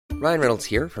Ryan Reynolds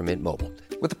here from Mint Mobile.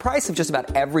 With the price of just about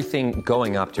everything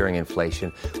going up during inflation,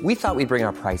 we thought we'd bring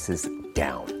our prices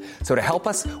down. So to help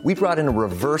us, we brought in a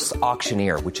reverse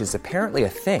auctioneer, which is apparently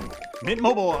a thing. Mint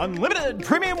Mobile Unlimited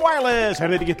Premium Wireless. How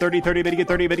to get 30, 30, bit to get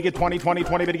 30, bit to get 20, 20,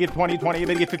 20, bit to get 20, 20,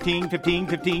 bit to get 15,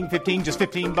 15, 15, 15, just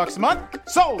 $15 a month?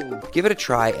 Sold! Give it a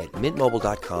try at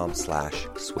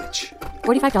mintmobile.com/switch.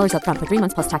 $45 up front for 3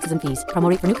 months plus taxes and fees. Promo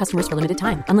rate for new customers for limited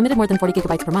time. Unlimited more than 40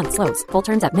 gigabytes per month. Slows full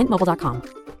terms at mintmobile.com.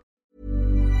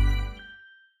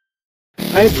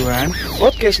 Hai Duan,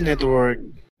 Podcast Network.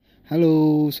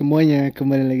 Halo semuanya,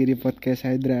 kembali lagi di Podcast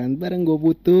Hydran bareng gue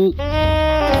Putu.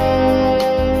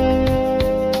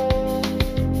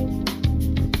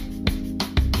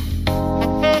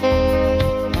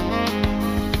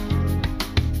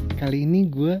 Kali ini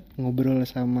gue ngobrol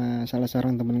sama salah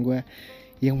seorang teman gue,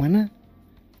 yang mana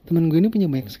teman gue ini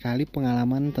punya banyak sekali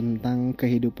pengalaman tentang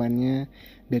kehidupannya,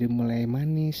 dari mulai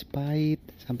manis, pahit,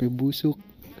 sampai busuk,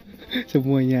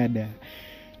 semuanya ada.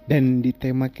 Dan di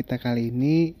tema kita kali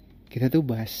ini, kita tuh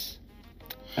bahas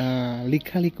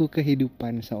lika-liku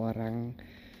kehidupan seorang,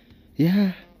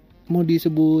 ya mau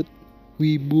disebut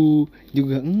wibu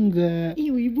juga enggak.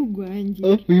 Ih, wibu gue anjir.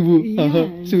 Oh, wibu.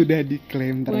 Iya, Sudah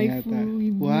diklaim ternyata.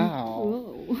 Wibu.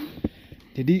 Wow.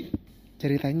 Jadi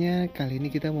ceritanya kali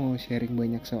ini kita mau sharing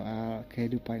banyak soal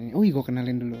kehidupannya. Oh iya, gue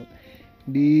kenalin dulu.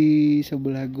 Di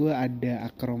sebelah gue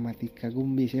ada Akromatika. Gue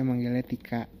biasanya manggilnya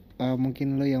Tika.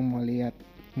 Mungkin lo yang mau lihat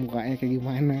mukanya kayak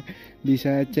gimana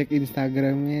bisa cek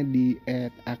Instagramnya di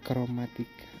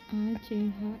 @akromatika.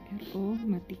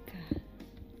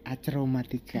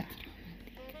 Acromatika.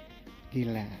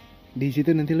 Gila. Di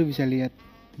situ nanti lo bisa lihat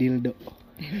dildo.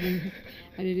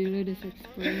 Ada dildo, ada seks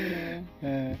toy,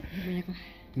 ada banyak lah.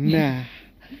 Nah,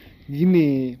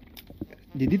 gini.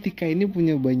 Jadi Tika ini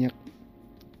punya banyak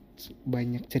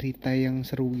cerita yang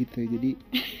seru gitu. Jadi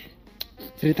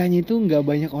ceritanya itu nggak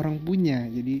banyak orang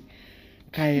punya. Jadi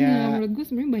kayak menurut gue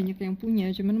sebenarnya banyak yang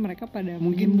punya, cuman mereka pada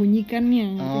mungkin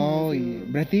menyembunyikannya. Oh gitu. Iya,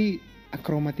 berarti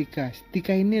Akromatika.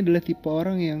 Tika ini adalah tipe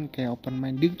orang yang kayak open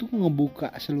mind. Dia tuh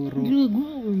ngebuka seluruh. Gila, gue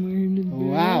open minded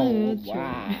Wow. banget.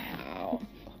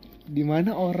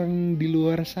 Dimana orang di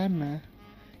luar sana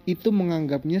itu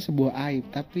menganggapnya sebuah aib,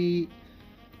 tapi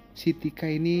si Tika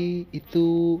ini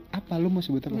itu apa, lu mau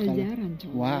sebut apa? Pelajaran,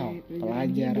 coy. Wow,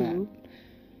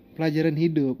 pelajaran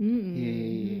hidup.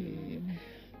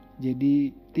 Jadi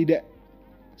tidak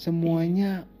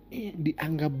semuanya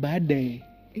dianggap badai.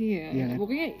 Iya, ya kan?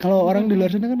 Pokoknya kalau orang di luar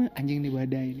sana kan anjing nih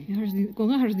badai nih. Kok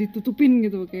nggak harus ditutupin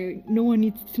gitu, kayak no one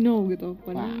needs to know gitu.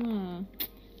 Padahal mah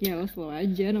ya lo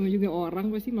aja, namanya juga orang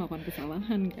pasti melakukan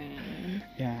kesalahan kan.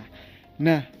 Ya,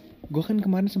 nah, gue kan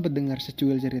kemarin sempet dengar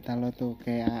secuil cerita lo tuh,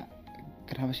 kayak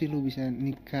kenapa sih lu bisa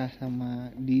nikah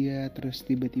sama dia terus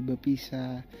tiba-tiba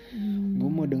pisah. Gue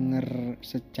mau denger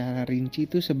secara rinci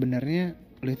tuh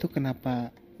sebenarnya lu itu kenapa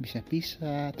bisa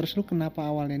pisah, terus lu kenapa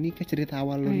awalnya nikah, cerita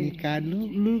awal lu nikah.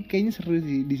 Lu kayaknya seru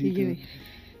sih di situ. Iya.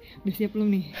 Udah siap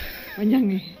belum nih? Panjang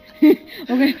nih.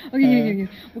 Oke, gini.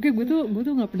 Oke, gue tuh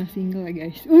nggak pernah single ya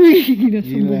guys. Gila.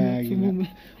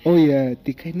 Oh iya,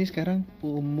 Tika ini sekarang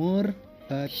umur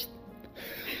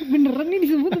beneran nih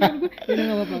disebut teman gue. Udah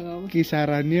nggak apa-apa.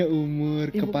 Kisarannya umur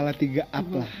ya, kepala 3 up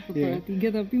lah. Kepala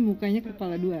 3 tapi mukanya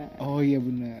kepala 2. Oh iya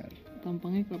benar.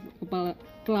 Tampangnya kepala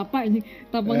kelapa ini.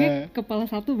 Tampangnya kepala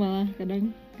 1 malah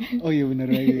kadang. Oh iya benar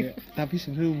lagi ya. Tapi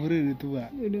sebenarnya umurnya udah tua.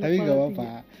 Tapi nggak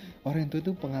apa-apa. Orang tua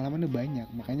tuh pengalamannya banyak.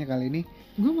 Makanya kali ini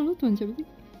gue malu tuan siapa sih?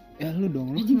 Ya lu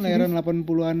dong, lu kan lahiran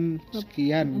 80-an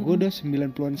sekian. Gue udah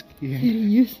 90-an sekian.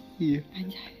 Serius? Iya.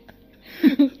 Anjay.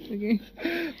 Oke.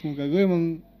 Muka gue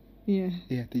emang iya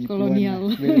 70-an.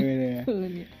 Kolonial. Beda-beda ya.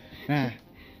 Nah,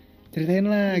 ceritain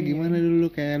lah gimana dulu,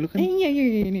 kayak lu kan. Iya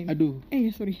ini. Aduh.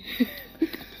 Sorry.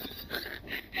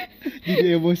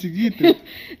 Jadi emosi gitu.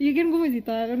 Iya kan, gue masih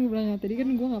tahu kan, gue bilang tadi kan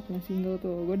gue nggak pernah single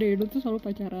tuh. Gue dari dulu tuh selalu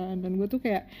pacaran, dan gue tuh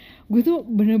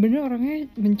bener-bener orangnya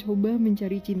mencoba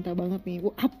mencari cinta banget nih.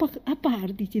 Apa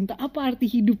arti cinta? Apa arti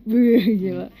hidup?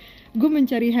 Gila. Gue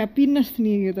mencari happiness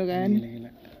nih gitu kan.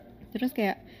 Gila. Terus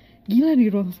kayak gila, di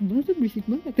ruang sebelah tuh berisik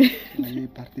banget ya. Lagi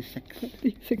party seks.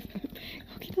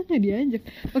 Kok kita nggak diajak?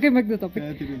 Oke, back to topic.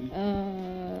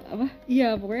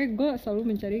 Iya, pokoknya gue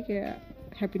selalu mencari kayak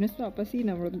happiness tuh apa sih?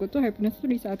 Nah, menurut gue tuh happiness tuh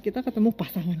di saat kita ketemu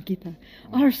pasangan kita.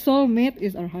 Our soulmate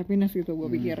is our happiness gitu, gue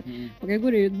pikir. Makanya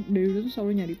gue dari dulu tuh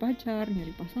selalu nyari pacar,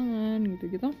 nyari pasangan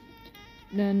gitu.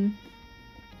 Dan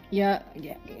ya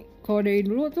kalau dari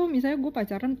dulu tuh misalnya gue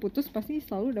pacaran putus pasti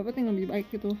selalu dapat yang lebih baik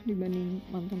gitu dibanding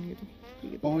mantan gitu.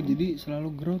 Oh, jadi selalu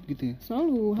growth gitu ya?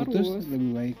 Selalu putus harus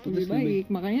lebih baik.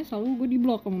 Makanya selalu gue di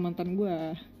blok sama mantan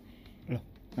gue. Loh,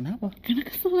 Kenapa? Karena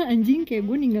kesel lah anjing, kayak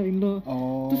gue ninggalin lo.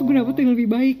 Oh. Terus gue dapet yang lebih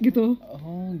baik gitu.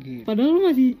 Oh gitu. Padahal lo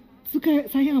masih suka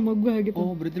sayang sama gue gitu.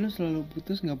 Oh berarti lo selalu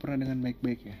putus nggak pernah dengan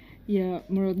baik-baik ya? Ya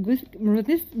menurut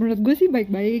gue sih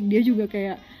baik-baik. Dia juga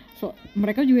kayak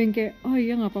mereka juga yang kayak oh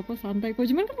iya nggak apa-apa santai kok.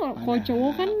 Cuman kan kalau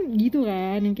cowok kan gitu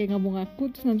kan yang kayak nggak mau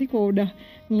ngaku, terus nanti kalau udah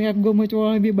ngeliat gue mau cowok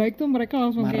lebih baik tuh mereka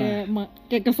langsung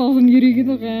kayak kesel sendiri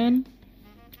gitu kan.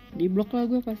 Di blok lah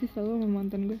gue pasti selalu sama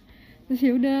mantan gue. Terus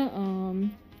ya udah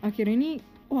akhirnya ini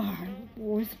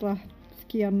setelah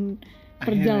sekian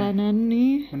perjalanan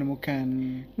nih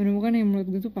menemukan yang menurut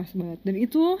gue tuh pas banget. Dan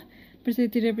itu percaya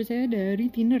tidak percaya dari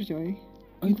Tinder coy.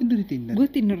 Oh itu dari Tinder? Gue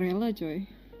Tinderella coy.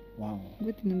 Wow.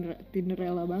 Gue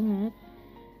Tinderella banget.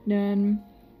 Dan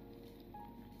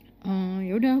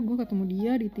ya udah gue ketemu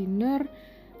dia di Tinder.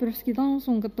 Terus kita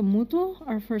langsung ketemu tuh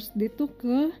our first date tuh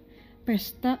ke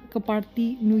pesta, ke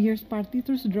party, New Year's party,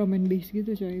 terus drum and bass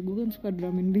gitu coy. Gue kan suka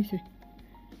drum and bass ya.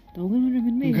 Tahu kan lo drum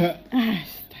and bass? Enggak.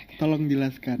 Astaga. Tolong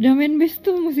jelaskan. Drum and bass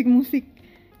tuh musik-musik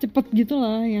cepet gitu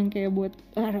lah, yang kayak buat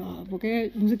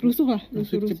pokoknya musik rusuh lah.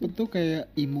 Musik cepet tuh kayak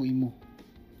imo.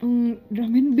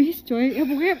 Drum and bass coy. Ya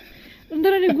pokoknya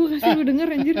ntar ada gue kasih lo denger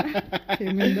anjir.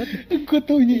 Cemen banget. Gue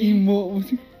taunya imo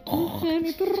musik. Kan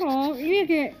itu rock. Ini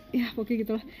kayak ya pokoknya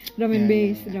gitulah. Drum and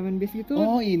bass gitu.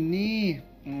 Oh ini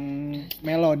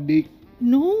melodic.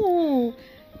 No.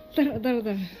 Tar.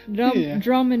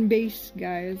 Drum and bass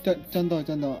guys. Contoh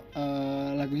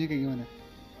lagunya kayak gimana?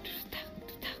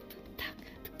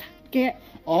 Kayak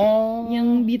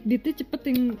yang beat-beatnya cepet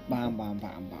yang paham.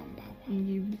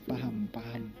 Iya.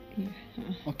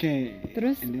 Oke.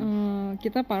 Terus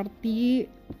kita party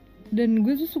dan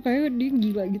gue tuh sukanya dia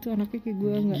gila gitu anaknya, kayak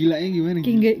gue nggak. Gilanya gimana?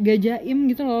 Kayak gak jaim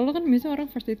gitu loh. Lo kan biasa orang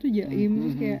first itu jaim,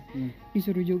 terus kayak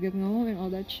disuruh joget ngomong and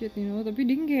all that shit, you know. Tapi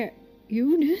dia kayak ya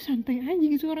udah santai aja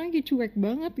gitu, orangnya kayak cuek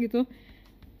banget gitu.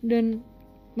 Dan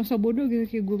masa bodoh gitu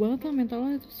kayak gue banget lah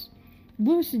mentalnya. Terus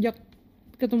gue sejak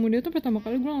ketemu dia tuh pertama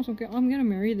kali gue langsung kayak I'm gonna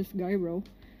marry this guy bro.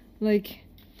 Like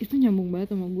itu nyambung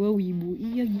banget sama gue, wibu.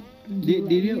 Iya gila.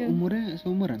 Dia umurnya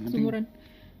seumuran.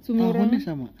 Tahunnya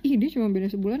sama. Ih dia cuma beda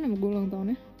sebulan sama gue ulang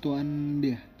tahunnya. Tuan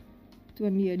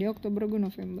dia Oktober, gue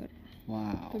November.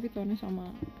 Wow. Tapi tahunnya sama.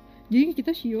 Jadi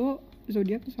kita shio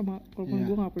zodiak tuh sama, walaupun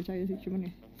gue nggak percaya sih, cuman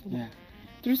ya sama. Yeah.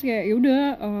 Terus kayak ya udah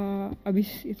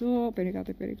abis itu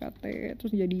PDKT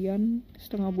terus jadian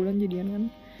setengah bulan jadian kan.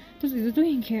 Terus itu tuh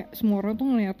yang kayak semua orang tuh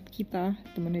ngeliat kita,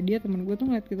 temen gue tuh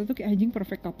ngeliat kita tuh kayak anjing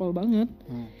perfect couple banget.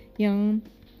 Yang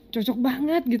cocok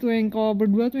banget gitu, yang kalau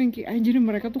berdua tuh yang kayak anjir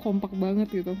mereka tuh kompak banget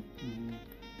gitu.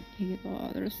 Kayak gitu.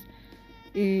 Terus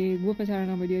gue pacaran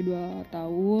sama dia 2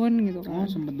 tahun gitu kan. Oh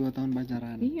sempet 2 tahun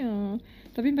pacaran. Iya.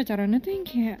 Tapi pacarannya tuh yang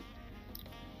kayak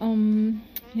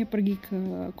ya pergi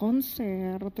ke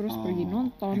konser, terus pergi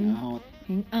nonton,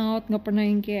 hangout, nggak pernah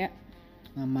yang kayak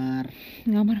ngamar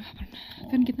nggak pernah.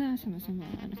 Kan kita sama-sama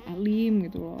anak alim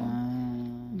gitu loh.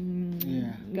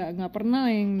 Nggak pernah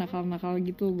yang nakal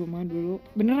gitu gue mah dulu.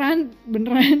 Beneran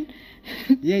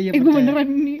iya gue beneran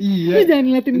ini. Lu jangan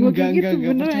ngeliatin gue kayak gitu.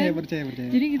 Beneran percaya.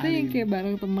 Jadi kita yang kayak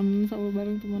bareng teman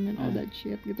dan all that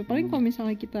shit gitu. Paling kalau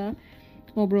misalnya kita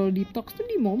ngobrol di talks tuh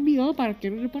di mobil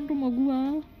parkir di depan rumah gue.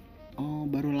 Oh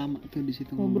baru lama tuh di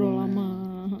situ ngobrol lama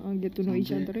gitu, no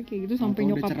each other kayak gitu sampai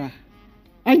nyokap cerah.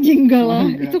 Anjing enggak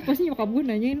lah. Itu pasti nyokap gue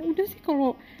nanyain, udah sih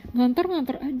kalau nganter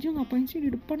aja, ngapain sih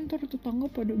di depan, ntar tetangga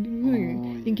pada gini ya.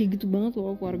 Yang kayak gitu banget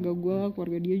loh,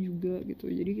 keluarga dia juga gitu.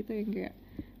 Jadi kita yang kayak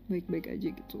baik-baik aja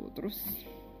gitu. Terus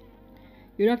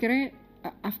yaudah akhirnya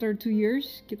after 2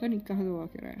 years kita nikah tuh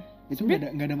akhirnya. Itu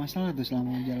nggak ada masalah tuh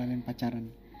selama jalanin pacaran?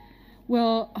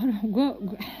 Well,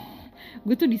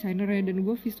 gue tuh desainer ya, dan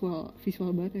gue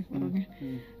visual banget ya orangnya.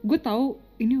 Gue tahu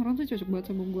ini orang tuh cocok banget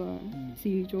sama gue.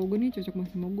 Si cowok gue nih cocok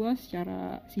banget sama gue secara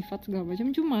sifat segala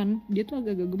macam. Cuman dia tuh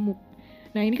agak-agak gemuk.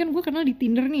 Nah ini kan gue kenal di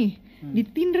Tinder nih. Di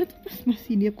Tinder tuh pas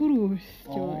masih dia kurus,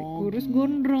 coy. Kurus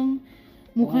gondrong,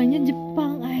 mukanya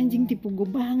Jepang, anjing tipe gue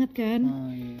banget kan.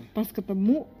 Pas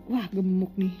ketemu, wah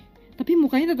gemuk nih. Tapi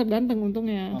mukanya tetap ganteng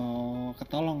untungnya.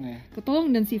 Ketolong ya. Ketolong,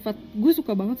 dan sifat gue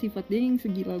suka banget sifat dia yang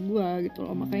segila gue gitu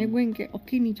loh. Makanya gue yang kayak oke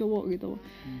nih cowok gitu.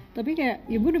 Tapi kayak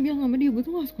ya gue udah bilang sama dia, gue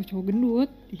tuh gak suka cowok gendut.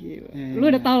 Lu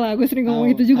udah tau lah, gue sering ngomong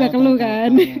itu juga ke lu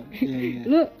kan.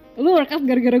 Lu workout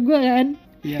gara-gara gue kan.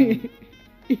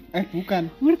 Bukan.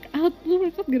 Lu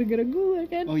workout gara-gara gue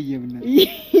kan. Oh iya benar.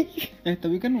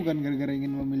 Tapi kan bukan gara-gara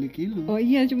ingin memiliki lu. Oh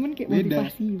iya, cuman kayak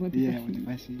motivasi. Iya,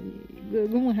 motivasi.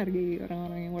 Gue menghargai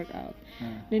orang-orang yang workout.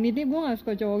 Dan itu gue gak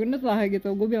suka cowok gendut lah gitu.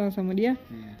 Gue bilang sama dia,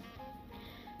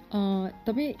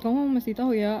 tapi kamu mesti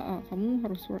tahu ya, kamu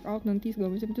harus workout nanti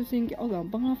segala macam. Terus yang kayak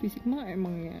gampang lah, fisik mah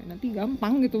emang ya nanti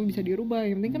gampang gitu, bisa dirubah.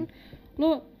 Yang penting kan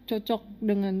lo cocok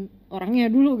dengan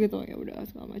orangnya dulu gitu. Ya udah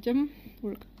segala macam.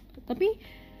 Tapi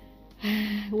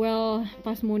well,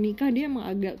 pas mau nikah dia emang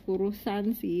agak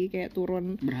kurusan sih, kayak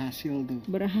turun. Berhasil tuh.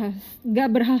 Gak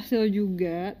berhasil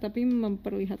juga, tapi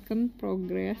memperlihatkan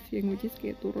progres yang which is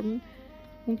kayak turun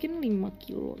mungkin 5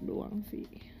 kilo doang sih.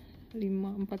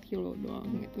 5-4 kilo doang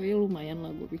gitu. Ya lumayan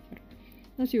lah gue pikir.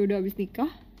 Terus yaudah abis nikah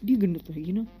dia gendut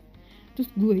lagi no. Terus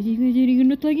gue juga jadi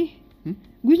gendut lagi.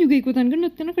 Gue juga ikutan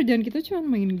gendut karena kerjaan kita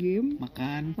cuma main game,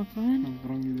 makan,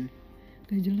 nongkrong gitu.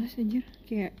 Gak jelas anjir,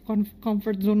 kayak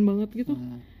comfort zone banget gitu.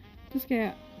 Terus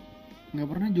kayak nggak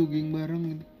pernah jogging bareng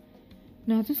gitu.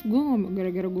 Nah terus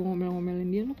gara-gara gue ngomel-ngomelin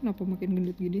dia, lu kenapa makin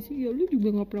gendut gini sih? Ya lu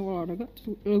juga nggak pernah olahraga.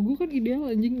 Lah gue kan ideal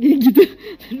anjing kayak gitu.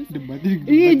 Terus debatnya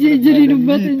iya jadi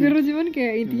debat gitu. Anjir, cuman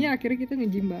kayak intinya akhirnya kita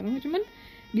nge-gym bareng. Cuman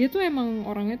dia tuh emang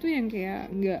orangnya tuh yang kayak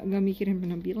nggak mikirin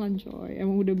penampilan coy,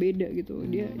 emang udah beda gitu.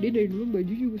 Dia dari dulu baju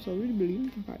juga selalu dibeliin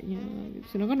kakaknya gitu.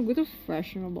 Sedangkan gue tuh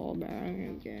fashionable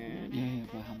banget kan. Iya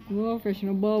paham. Gue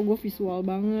fashionable, gue visual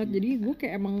banget. Jadi gue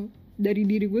kayak emang dari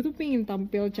diri gue tuh pengen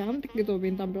tampil cantik gitu,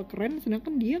 pengen tampil keren.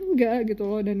 Sedangkan dia enggak gitu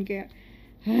loh, dan kayak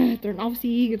turn off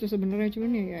sih gitu sebenarnya.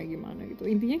 Cuman ya gimana gitu.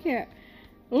 Intinya kayak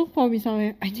lo kalau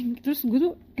misalnya anjing, terus gue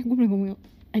tuh gue boleh ngomong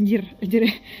anjir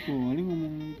ya. Boleh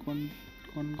ngomong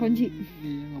kunci.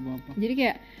 Iya nggak apa-apa. Jadi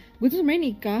kayak gue tuh sebenarnya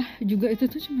nikah juga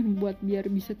itu tuh cuma buat biar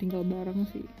bisa tinggal bareng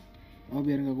sih. Oh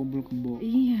biar nggak kumpul kebo.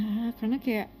 Iya karena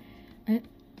kayak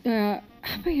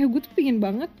apa ya, gue tuh pengen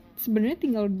banget sebenarnya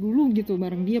tinggal dulu gitu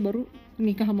bareng dia, baru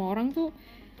nikah sama orang tuh.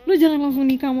 Lu jangan langsung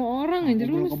nikah sama orang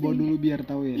anjir, lu mesti kebo dulu biar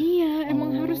tahu ya. Iya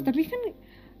emang harus, tapi kan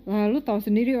lu tahu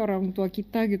sendiri orang tua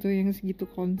kita gitu yang segitu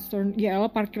concern. Ya Allah,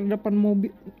 parkir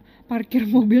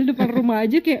mobil depan rumah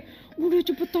aja kayak udah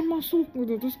cepetan masuk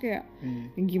gitu. Terus kayak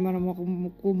gimana mau ke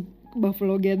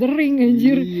Buffalo Gathering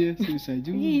anjir. Iya susah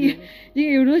juga. Iya jadi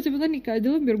yaudah cepetan nikah aja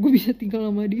lah biar gue bisa tinggal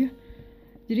sama dia.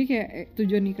 Jadi kayak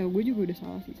tujuan nikah gue juga udah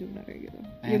salah sih sebenarnya gitu.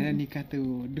 Akhirnya nikah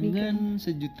tuh dengan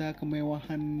sejuta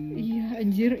kemewahan. Iya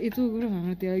anjir, itu gue udah gak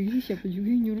ngerti lagi siapa juga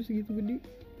yang nyuruh segitu gede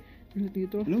duit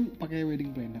gitu loh. Lu pakai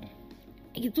wedding planner?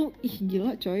 Itu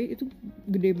gila coy, itu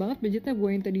gede banget budgetnya.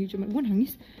 Gue yang tadi gue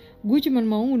nangis, gue cuman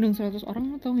mau ngundang 100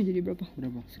 orang. Lo tau gak jadi berapa? 1.000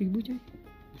 coy.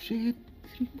 Buset,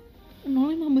 1.000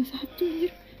 nolnya nambah 1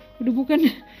 anjir. Udah bukan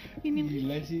ini.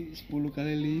 Gila sih, 10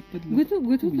 kali lipat.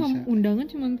 Gue tuh undangan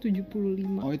cuman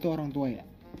 75. Oh itu orang tua ya?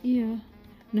 Iya.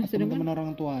 Nah sedangkan teman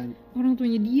orang tua. Orang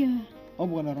tuanya dia. Oh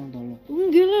bukan orang tua lo?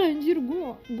 Enggak lah anjir,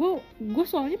 gue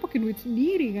soalnya pakai duit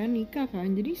sendiri kan nikah kan,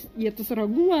 jadi ya terserah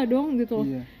gue dong gitu loh.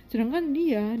 Iya. Sedangkan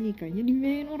dia nikahnya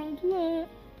dibiayain orang tua,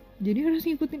 jadi harus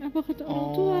ngikutin apa kata orang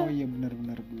tua. Oh iya benar.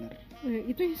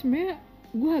 Itu yang sebenarnya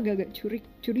gue agak-agak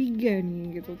curiga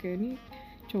nih gitu, kayak ini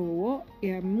cowok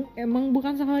ya emang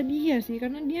bukan salah dia sih,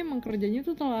 karena dia emang kerjanya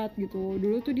tuh telat gitu.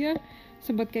 Dulu tuh dia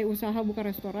sempat kayak usaha buka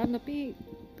restoran tapi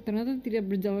ternyata tidak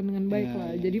berjalan dengan baik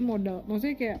lah. Jadi modal,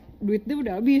 maksudnya kayak duit dia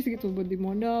udah habis gitu buat di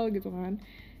modal gitu kan.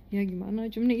 Ya gimana,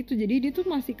 cuman itu jadi dia tuh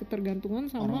masih ketergantungan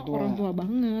sama orang tua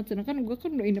banget. Sedangkan gue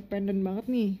kan udah independen banget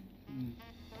nih.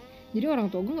 Jadi orang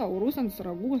tua gue nggak urusan,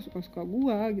 terserah gue, suka-suka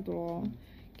gue gitu loh.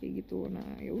 Kayak gitu.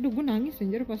 Nah ya udah gue nangis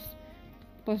anjir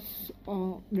pas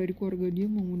dari keluarga dia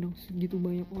mau ngundang segitu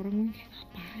banyak orang. Gue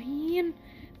kayak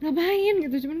ngapain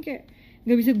gitu. Cuman kayak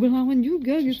nggak bisa gue lawan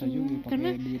juga. Susah gitu juga, karena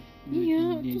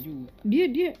iya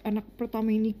dia anak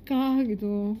pertama yang nikah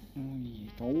gitu.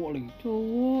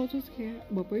 Cowok terus kayak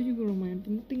bapaknya juga lumayan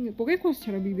penting. Pokoknya kalau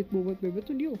secara bibit bobot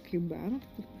tuh dia oke banget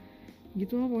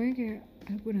gitu lah. Pokoknya kayak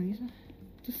gue nangis lah.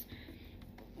 Terus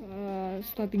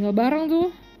setelah tinggal bareng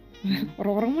tuh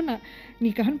orang-orang mana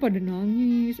nikahan pada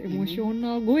nangis,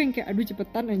 emosional. Gue yang kayak aduh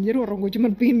cepetan anjir, orang gue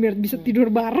cuma pengen biar bisa tidur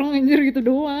bareng anjir gitu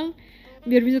doang,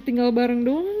 biar bisa tinggal bareng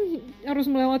doang. Harus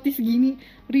melewati segini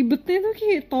ribetnya tuh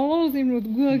kayak tolol sih menurut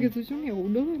gue gitu. Cuman ya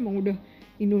udah lah, emang udah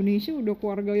Indonesia, udah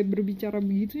keluarga berbicara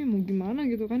begitu ya mau gimana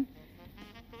gitu kan.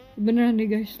 Beneran deh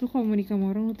guys, lu kalau mau nikah sama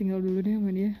orang lu tinggal dulu deh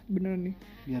sama dia, beneran deh,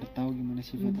 biar tahu gimana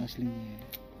sifat aslinya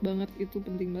banget. Itu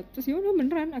penting banget. Terus ya udah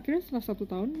beneran akhirnya setelah 1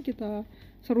 tahun kita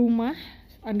serumah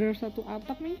under satu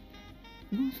atap nih.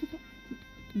 Gue suka.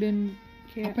 Dan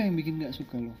kayak apa yang bikin gak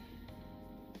suka lo?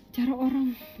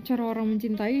 Cara orang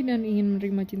mencintai dan ingin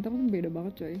menerima cinta tuh beda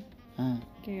banget coy.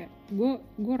 Kayak gue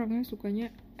orangnya sukanya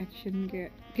action,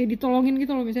 kayak ditolongin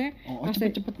gitu loh. Misalnya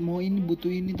cepet-cepet mau ini butuh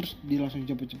ini terus dia langsung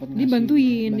cepet-cepet ngasih.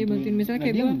 Dibantuin. Misalnya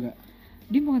kayak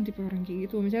dia bukan tipe orang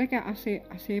kayak gitu. Misalnya kayak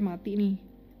AC mati nih,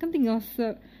 kan tinggal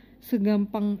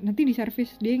segampang nanti di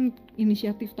servis, dia yang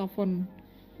inisiatif telepon.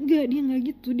 Enggak, dia nggak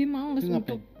gitu, dia males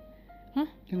untuk.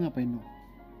 Dia ngapain lo?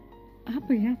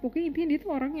 Apa ya, pokoknya intinya dia tuh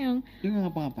orang yang dia nggak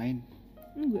ngapa-ngapain.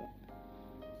 Enggak,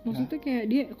 Maksudnya kayak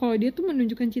dia, kalau dia tuh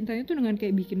menunjukkan cintanya tuh dengan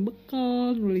kayak bikin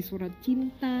bekal, nulis surat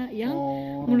cinta yang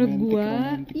menurut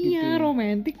gua iya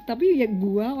romantis, tapi ya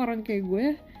gua orang kayak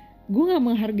gue nggak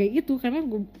menghargai itu karena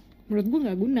menurut gua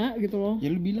nggak guna gitu loh. Ya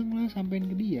lu bilang lah sampein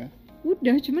ke dia.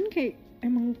 Udah, cuman kayak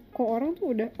emang kok orang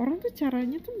tuh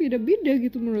caranya tuh beda-beda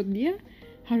gitu, menurut dia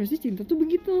harusnya cinta tuh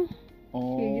begitu.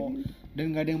 Kayak gitu. Dan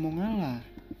nggak ada yang mau ngalah.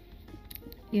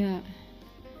 Ya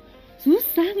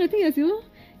susah, ngerti gak sih lo?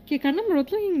 Kayak karena menurut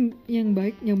lo yang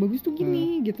baik, yang bagus tuh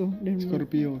gini gitu. Dan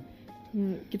Scorpio.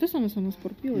 Kita sama-sama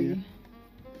Scorpio ya.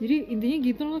 Jadi intinya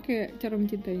gitu loh, kayak cara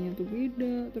mencintainya tuh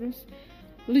beda. Terus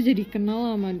lu jadi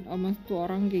kenal sama tuh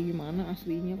orang kayak gimana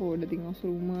aslinya kalau udah tinggal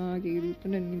serumah kayak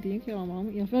gitu. Dan intinya kayak lama-lama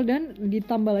ilfil, dan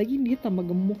ditambah lagi dia tambah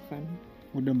gemuk kan.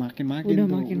 Udah makin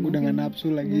udah nggak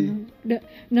nafsu lagi.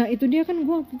 Nah itu dia kan,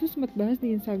 gue waktu itu sempat bahas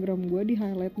di Instagram gue, di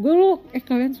highlight gue lo,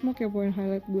 kalian semua kepoin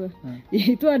highlight gue. Ya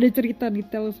itu ada cerita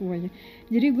detail semuanya.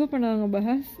 Jadi gue pernah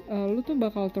ngebahas lu tuh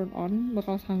bakal turn on,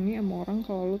 bakal sange sama orang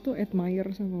kalau lu tuh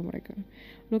admire sama mereka.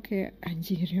 Lu kayak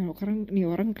anjir ya, nih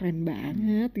orang keren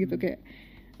banget gitu, kayak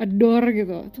adore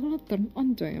gitu. Tuh lu turn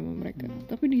on coy sama mereka.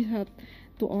 Tapi di saat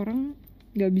tuh orang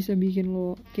nggak bisa bikin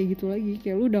lo kayak gitu lagi,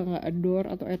 kayak lo udah nggak adore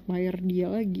atau admire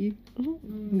dia lagi, lo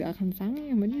nggak akan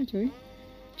sayang sama dia coy.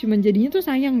 Cuman jadinya tuh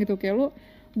sayang gitu, kayak lo,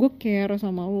 gue care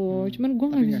sama lo, cuman gue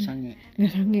nggak bisa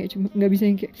nggak sange, cuma nggak bisa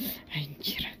yang kayak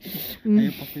anjir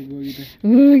ayo pakai gue gitu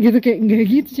gitu, kayak nggak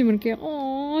gitu, cuman kayak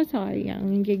oh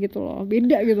sayang kayak gitu loh,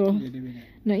 beda gitu loh. Beda.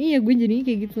 Nah iya, gue jadinya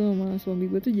kayak gitu sama suami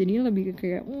gue tuh, jadinya lebih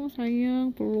kayak oh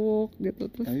sayang, peluk gitu.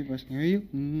 Terus tapi pas ngeyuk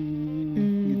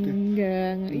gitu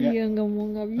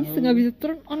nggak bisa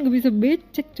turn on, nggak bisa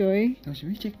becek coy,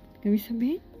 nggak bisa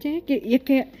becek ya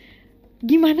kayak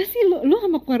gimana sih lu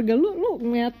sama keluarga lu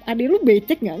ngeliat adik lu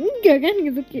becek enggak kan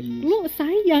gitu, kayak lu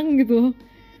sayang gitu.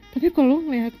 Tapi kalau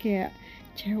lu ngeliat kayak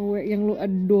cewek yang lu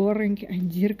adore, yang kayak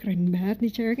anjir keren banget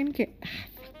nih cewek, kan kayak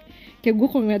kayak gue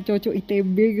kalau ngeliat cowok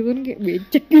ITB gitu kan kayak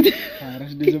becek gitu.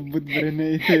 Harus disebut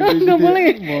brandnya ITB oh, gitu. Gak boleh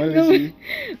ya? Boleh sih.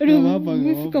 Aduh, apa-apa,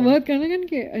 gue suka banget karena kan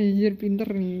kayak anjir pinter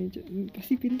nih,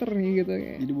 pasti pinter nih gitu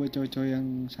kayak. Jadi buat cowok-cowok yang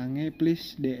sange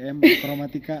please DM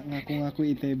Chromatica ngaku-ngaku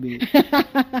ITB.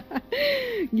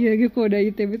 Gila, gue kalau udah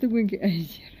ITB tuh gue kayak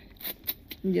anjir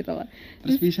gitu lah.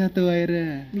 Terus bisa tuh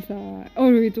akhirnya. Bisa. Oh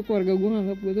itu keluarga gue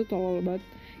nganggap gue tuh tolol banget.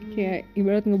 Kayak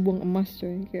ibarat ngebuang emas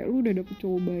coy. Kayak lu udah dapet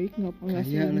cowok baik nggak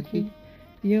sih lagi.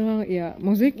 Iya ya,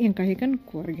 maksudnya yang kaya kan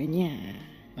keluarganya.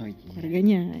 Oh iya.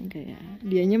 Keluarganya kayak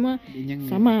dianya mah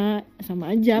sama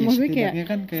aja. Ya, maksudnya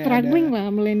kayak struggling lah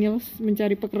millennials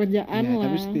mencari pekerjaan ya, lah.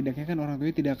 Tapi setidaknya kan orang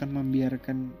tuanya tidak akan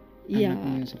membiarkan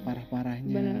anaknya separah-parahnya.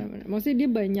 Benar. Maksudnya dia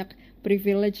banyak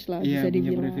privilege lah, bisa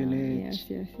dibilang. Privilege.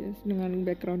 Yes. Dengan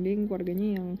backgrounding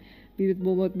keluarganya yang bibit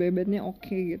bobot bebetnya oke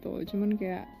gitu. Cuman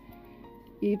kayak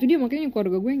ya itu dia, makanya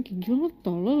keluarga gue yang kayak gila lo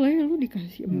tolol ya, lu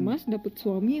dikasih emas, dapet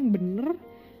suami yang bener,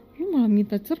 lu malah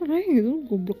minta cerai gitu,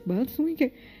 goblok banget semua.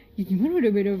 Kayak ya gimana,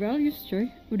 udah beda values coy,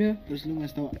 udah. Terus lu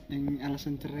ngasih tau yang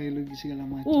alasan cerai lu segala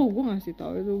macam. Oh gue ngasih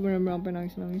tau itu benar-benar sampai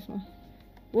nangis lah.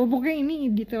 Wah pokoknya ini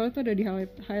detailnya tuh ada di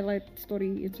highlight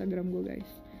story Instagram gue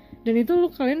guys. Dan itu lu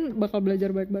kalian bakal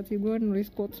belajar baik banget sih, gue nulis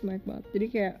quotes banyak banget. Jadi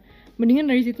kayak mendingan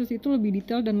dari situ-situ lebih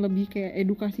detail dan lebih kayak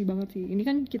edukasi banget sih. Ini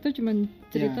kan kita cuma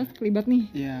cerita sekelibat nih.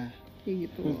 Iya. Kayak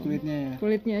gitu.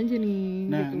 Kulitnya aja nih.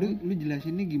 Nah, gitu. lu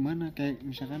jelasinnya gimana? Kayak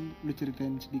misalkan lu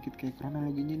ceritain sedikit kayak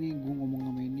kronologinya nih, gue ngomong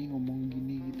sama ini, ngomong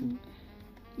gini gitu.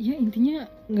 Ya intinya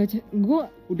gue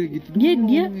udah gitu dia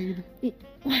gitu.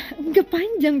 Wah nggak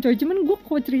panjang coy, cuman gue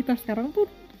kalau cerita sekarang tuh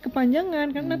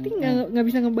kepanjangan kan nanti nggak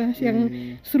bisa ngebahas yang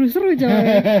seru-seru coy.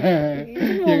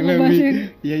 Itu mau ngebahas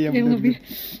yang lebih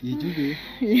iya juga ya.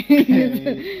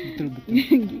 betul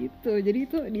gitu. Jadi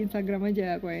itu di Instagram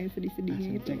aja aku yang sedih-sedihnya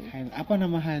itu. Apa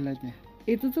nama highlightnya?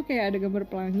 Itu tuh kayak ada gambar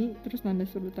pelangi terus tanda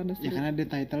seru. Ya kan ada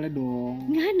title-nya dong.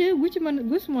 Nggak ada,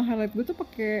 gue semua highlight gue tuh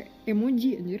pakai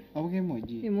emoji anjir. Oh pakai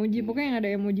emoji. Pokoknya yang ada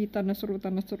emoji tanda seru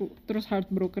terus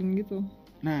heartbroken gitu.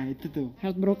 Nah itu tuh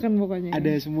heartbroken pokoknya.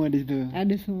 Ada semua di situ.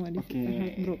 Ada semua di situ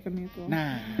heartbroken itu.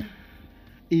 Nah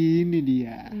ini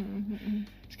dia.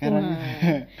 Sekarang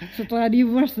setelah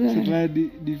divorce. Setelah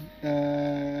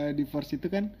divorce itu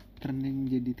kan turning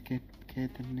jadi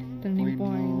kayak turning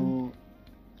point.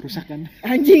 Rusak kan?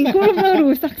 Anjing, kok lu malah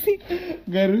rusak sih?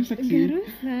 Gak rusak,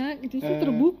 justru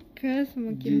terbuka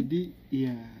semakin. Jadi,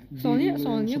 iya. Soalnya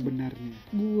sebenarnya.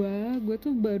 Gue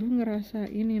tuh baru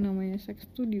ngerasain yang namanya seks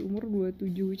tuh di umur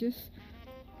 27,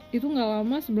 itu nggak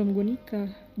lama sebelum gue nikah.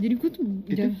 Jadi gue tuh.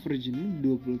 Itu virgin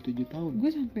 27 tahun.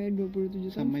 Gue sampai 27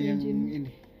 tahun. Sama yang ini.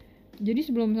 Jadi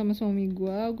sebelum sama suami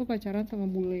gue pacaran sama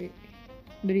bule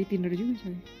dari Tinder juga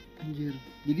coy. Anjir.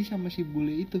 Jadi sama si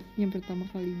bule itu? Yang pertama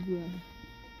kali gue.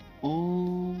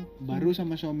 Oh, baru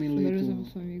sama suami lu Baru itu. sama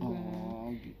suami gua.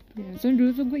 Oh, gitu. Ya, soalnya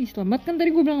dulu tuh gue Islam banget kan, tadi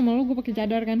gue bilang sama lo gue pakai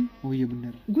cadar kan. Oh iya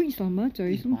benar. Gue Islam banget coy,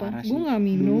 Ih, sumpah. parah Gue sih. nggak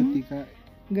minum, Dulu, Tika,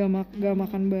 gak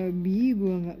makan babi,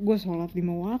 gue sholat 5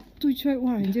 waktu coy.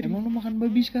 Wah anjir. emang lu makan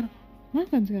babi sekarang?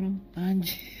 Makan sekarang.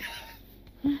 Anjir.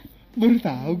 Baru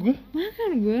tahu gue.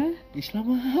 Makan gue. Islam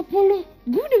apa lu?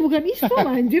 Gue udah bukan Islam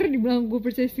anjir, dibilang gue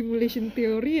percaya simulation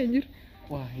theory anjir.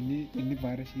 Wah, ini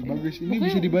parah sih. Bagus. Ini Pokoknya-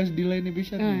 bisa dibahas di lain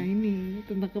episode. Nah nih. ini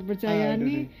tentang kepercayaan Aduh,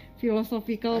 nih deh.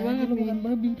 filosofikal Anjir, banget lu nih. makan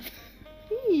babi.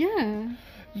 Iya.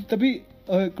 Tapi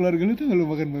keluarga lu tuh lu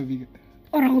makan babi gak?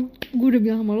 Orang gue udah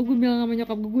bilang sama lo, gue bilang sama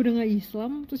nyokap gue udah gak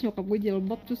Islam, terus nyokap gue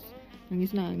jilbab terus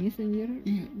nangis anjir.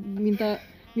 Iya.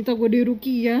 Minta gue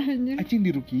diruqyah anjir. Acing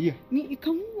di Rukiah. Nih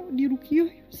kamu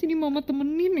diruqyah, sini mama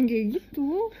temenin yang kayak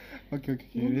gitu. Oke.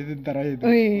 Itu ntar aja tuh.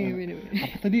 Oh iya, bener.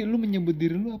 Apa tadi lu menyebut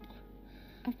diri lu apa?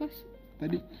 Apa sih?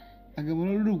 Tadi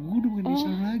agama lu gue udah bukan Oh.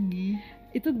 Islam lagi.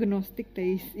 Itu gnostic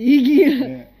theist. Ih gila.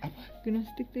 Ya, apa?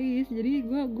 Gnostic theist. Jadi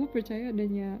gue percaya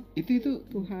adanya Itu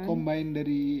Tuhan. combine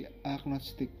dari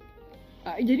agnostik.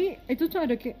 jadi itu tuh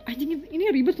ada kayak anjing ini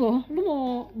ribet loh. Lu mau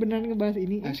beneran ngebahas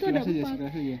ini? Itu ada Sekilas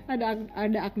 4. aja.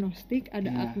 Ada agnostik, ada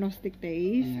Iya. agnostic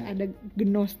theist, Iya. ada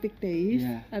gnostic theist,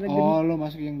 Iya. ada Lu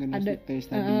masuk yang ada agnostik taste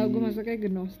tadi. gue masuknya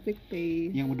gnostic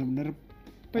theist. Yang bener-bener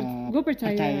Gue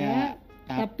percaya,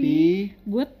 tapi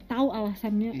gue tahu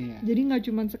alasannya. Iya. Jadi nggak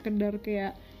cuma sekedar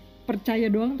kayak percaya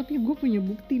doang, tapi gue punya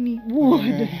bukti nih. Wah,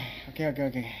 Oke.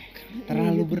 Terlalu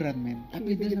gitu. berat men.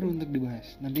 Tapi itu seru untuk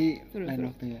dibahas. Nanti Seru, lain seru.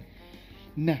 waktu ya.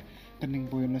 Nah, turning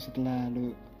point lo setelah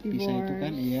lo pisah itu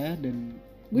kan, Divorce. iya, dan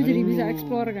Gue jadi baru bisa lo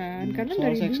explore kan, karena soal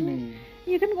dari seks dulu. nih.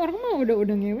 Iya kan orang mah udah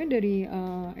ngewe dari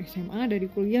SMA, dari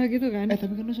kuliah gitu kan.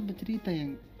 Tapi kan lo sempet cerita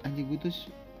yang anjing gue tuh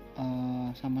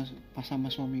pas sama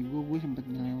suami gue sempet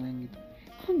nyeleweng gitu.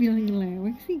 Kok bilang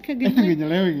nyeleweng sih? Kagak Gak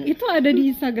nyeleweng ya? Itu ada di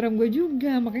Instagram gue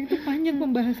juga, makanya itu panjang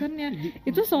pembahasannya.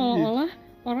 Itu seolah-olah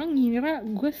orang ngira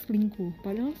gue selingkuh,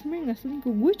 padahal sebenarnya nggak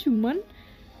selingkuh. Gue cuman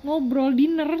ngobrol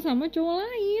dinner sama cowok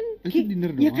lain. Itu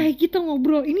dinner Ya doang? kayak kita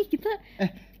ngobrol ini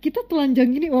kita telanjang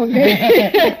gini, oh enggak.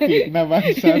 Fitnah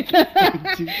bangsat.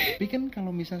 Anjing. Tapi kan kalau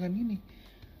misalkan gini,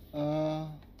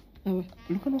 Apa?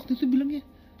 lu kan waktu itu bilangnya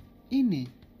ini.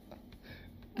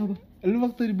 Apa? Lu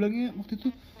waktu dibilangnya waktu itu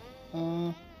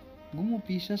gue mau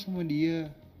pisah sama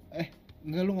dia.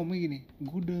 Enggak, lu ngomong gini,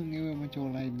 gue udah ngewe sama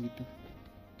cowok lain gitu.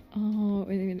 Oh,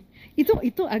 ini.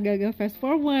 Itu agak-agak fast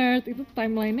forward. Itu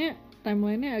timelinenya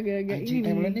agak-agak Anjing, ini.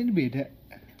 timeline-nya ini beda.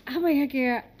 Apa ya,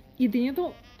 kayak intinya tuh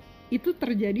itu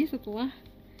terjadi setelah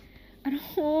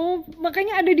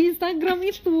makanya ada di Instagram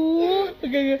itu.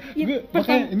 Oke. It- Makanya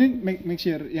pertama- ini make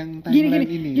sure yang timeline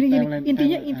gini, ini.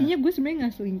 gini. Intinya gue sebenarnya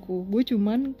nggak selingkuh. Gue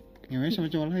cuman ngewe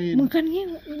sama cowok lain. makanya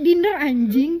dinner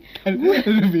anjing. Lu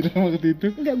bilang waktu itu.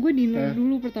 Enggak, gue dinner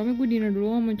dulu. Pertama gue dinner dulu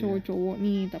sama cowok-cowok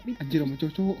nih, tapi Anjir sama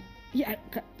cowok. ya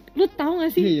lu tahu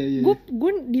gak sih? Iya.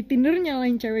 Gue di Tinder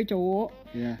nyalain cewek cowok.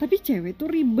 Iya. Tapi cewek tuh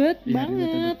ribet Iya, banget.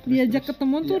 ribet. Diajak Terus.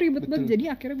 ketemuan tuh Iya, ribet banget. betul. Jadi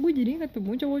akhirnya gue jadi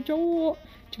ketemu cowok-cowok.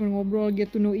 Cuma ngobrol, get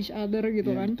to know each other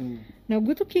gitu Iya, kan. betul. Nah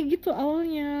gue tuh kayak gitu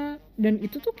awalnya. Dan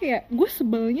itu tuh kayak gue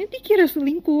sebelnya dikira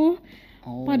selingkuh.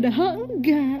 Oh. Padahal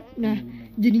enggak. Nah Iya,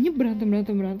 benar. jadinya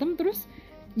berantem terus.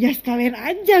 Ya sekalian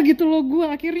aja gitu loh gue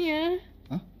akhirnya.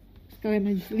 Hah?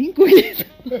 Sekalian aja selingkuh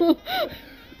gitu.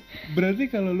 Berarti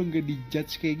kalau lu nggak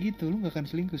dijudge kayak gitu, lu nggak akan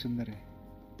selingkuh sebenarnya.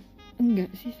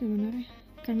 Enggak sih sebenarnya.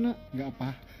 Karena Nggak apa?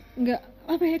 enggak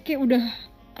apa ya, kayak udah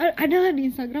ada lah di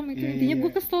Instagram itu. Iya, Intinya iya.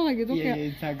 gue kesel lah gitu, kayak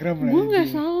Instagram lah. gue nggak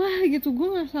itu. salah gitu, gue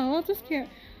nggak salah, terus kayak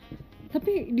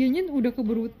tapi dianya udah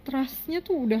keburu trustnya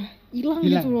tuh udah hilang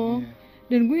gitu loh. Iya.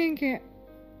 Dan gue yang kayak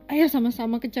ayo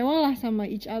sama-sama kecewa lah sama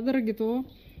each other gitu.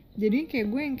 Jadi kayak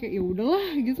gue yang kayak ya udahlah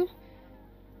gitu,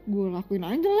 gue lakuin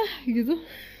aja lah gitu.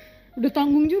 Udah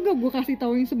tanggung juga, gue kasih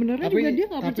tahu yang sebenarnya juga dia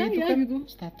nggak percaya itu kan gitu.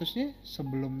 statusnya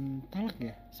sebelum talak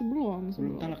ya? Sebelum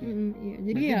talak ya? iya.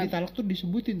 Jadi Berarti ya di talak tuh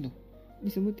disebutin tuh.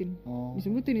 disebutin Oh.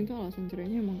 itu alasan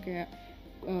cerainya emang kayak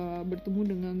bertemu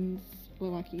dengan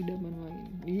lelaki idaman lain.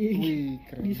 Wih,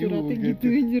 keren Di suratnya juga gitu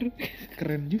tuh. anjir.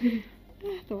 Keren juga nih.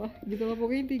 Tau lah, gitu lah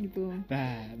pokoknya intinya gitu.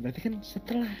 Nah, berarti kan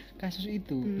setelah kasus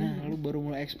itu, nah lu baru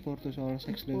mulai explore tuh soal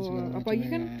seks dan segala macam. Apalagi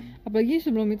kan, apalagi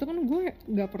sebelum itu kan gue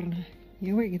nggak pernah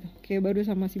ngewe gitu. Kayak baru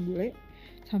sama si bule,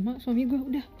 sama suami gue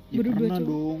udah ya baru dua pernah cowok.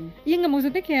 dong. Iya nggak,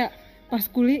 maksudnya kayak pas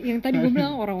kuliah yang tadi gue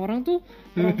bilang orang-orang tuh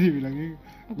Lu dibilangnya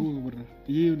gue gak pernah.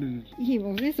 Iya bener. iya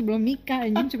maksudnya sebelum nikah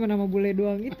anjing cuma nama bule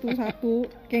doang itu satu,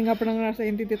 kayak nggak pernah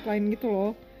ngerasain titik lain gitu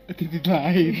loh. Titik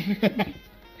lain.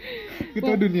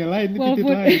 Itu dunia lain, itu titik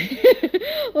walaupun lain.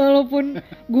 walaupun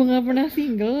gue nggak pernah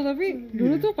single, tapi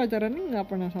dulu tuh pacarannya nggak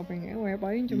pernah sampai ngewe,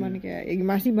 paling cuman kayak ya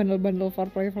masih bandel-bandel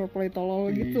foreplay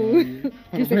tolol gitu.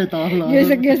 Foreplay tolol.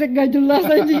 Gesek gak jelas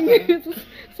anjing. Terus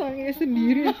sange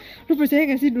sendiri. Lu percaya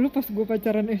gak sih dulu pas gue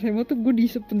pacaran SMA tuh gue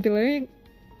disepentil aja,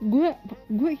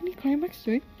 gue ini climax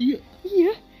coy.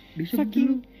 Iya.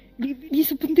 Saking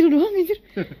disepentil doang anjir.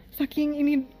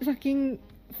 Saking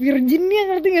virginnya,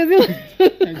 ngerti gak sih?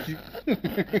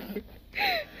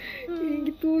 Kayak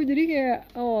gitu. Jadi kayak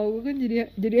gue kan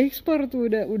jadi ekspor tuh,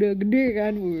 udah gede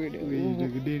kan. Udah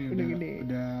gede nih,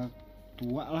 udah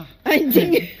tua lah.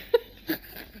 Anjing.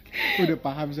 Udah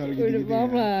paham soal gitu-gitu. Udah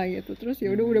paham lah gitu. Terus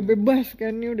ya udah bebas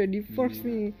kan, nih udah divorce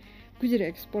nih. Gue jadi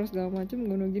explore segala macam,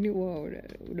 gue gini, wah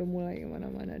udah mulai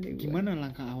kemana-mana deh. Gimana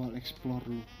langkah awal explore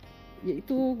lu? Ya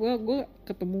itu gue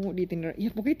ketemu di Tinder.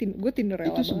 Ya pokoknya gue Tinder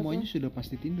itu semuanya sudah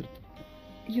pasti Tinder tuh.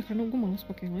 Iya, karena gue malas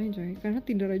pakai yang lain coy. Karena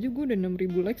Tinder aja gue udah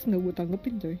 6.000 likes nggak gue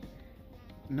tanggepin coy.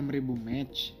 6.000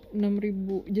 match.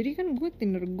 6.000. Jadi kan gue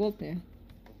Tinder Gold ya.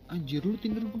 Anjir, lu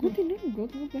Tinder Gue Gold? Tinder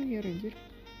Gold, gue bayar anjir.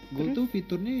 Gold tuh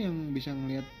fiturnya yang bisa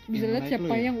ngeliat Bisa lihat like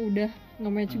siapa yang udah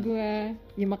nge-match gue.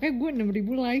 Ya makanya gue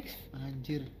 6.000 likes.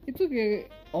 Anjir. Itu kayak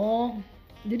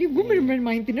jadi gue Iya. bener-bener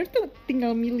main Tinder tuh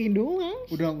tinggal milih doang.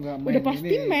 Udah nggak main Udah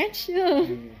pasti ini. match ya.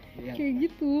 Iya. Kayak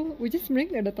gitu. Which is sebenarnya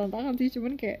gak ada tantangan sih,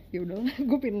 cuman kayak ya udahlah,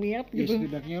 gue pengen lihat Ya gitu.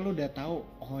 setidaknya lu udah tahu,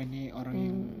 oh ini orang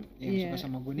yang Iya, suka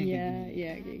sama gue nih iya, kayak gini.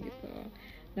 iya kayak gitu.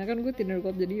 Nah kan gue Tinder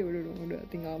Gold, jadi ya udah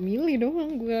tinggal milih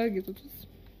doang gue gitu. Terus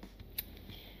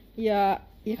ya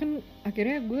kan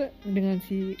akhirnya gue dengan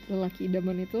si lelaki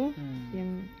idaman itu yang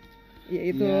ya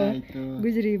itu, Ya, itu.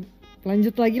 gue jadi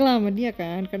lanjut lagi lah sama dia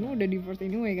kan, karena udah divorce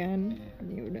anyway kan.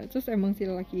 Ya udah, terus emang si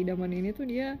lelaki idaman ini tuh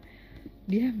dia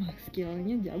emang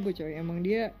skillnya jago coy, emang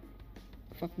dia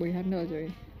fuckboy handal coy.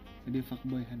 Jadi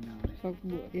fuckboy handal.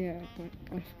 Fuckboy ya,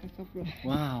 kelas kakap lah.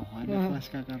 Wow, ada Wah. kelas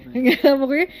kakak. Enggak,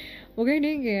 pokoknya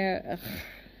dia kayak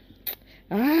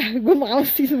gue males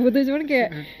sih sebutnya, cuman kayak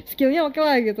skillnya oke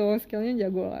lah gitu, skillnya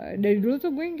jago lah. Dari dulu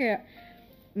tuh gue yang kayak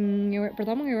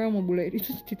pertama ngewe sama bule, itu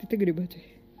titiknya gede banget coy.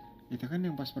 Itu kan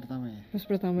yang pas pertama ya? Pas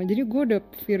pertama, jadi gue udah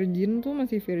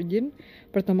masih virgin,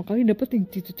 pertama kali dapet yang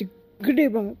titik gede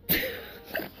banget.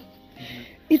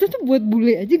 Itu tuh buat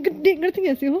bule aja gede, ngerti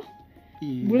gak sih lo?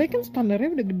 Iya. Bule kan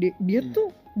standarnya udah gede, dia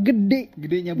tuh gede.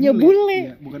 Gedenya Ya, bule. bule.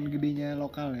 Iya, bukan gedenya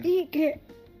lokal ya? Ih kayak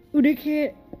udah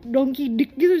kayak donkey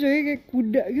dick gitu coy, kayak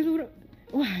kuda gitu.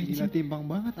 Wah Gila, timbang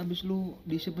banget abis lu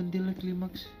disepentil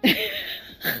klimaks.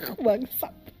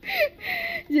 bangsat.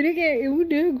 Jadi kayak ya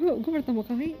udah, gue pertama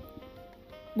kali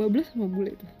bablas sama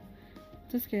bule tuh.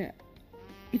 Terus kayak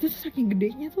itu tuh saking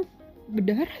gedenya tuh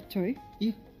berdarah coy.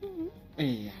 Iya.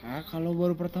 Ya kalau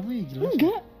baru pertama ya jelas.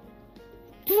 Enggak.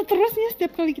 Terusnya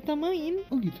setiap kali kita main.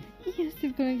 Oh gitu. Iya,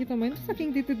 setiap kali kita main tuh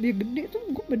saking titik dia gede tuh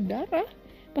gue berdarah.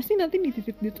 Pasti nanti di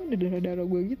titik dia tuh ada darah-darah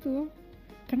gue gitu.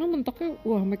 Karena mentoknya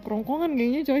wah sampai kerongkongan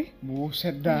kayaknya coy.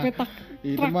 Buset dah. Sampai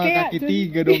Itu mah trakea, kaki coy.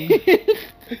 3 dong.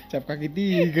 Cap kaki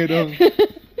 3 dong.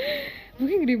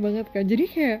 Mungkin gede banget kan. Jadi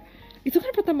kayak itu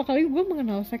kan pertama kali gue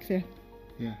mengenal seks ya.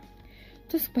 Iya.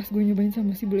 Terus pas gue nyobain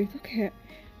sama si bule itu kayak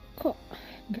kok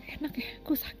nggak enak ya,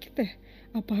 kok sakit ya,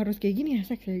 apa harus kayak gini ya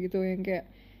seks ya gitu, yang kayak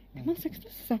emang seks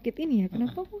tuh sakit ini ya,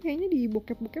 kenapa kok kayaknya di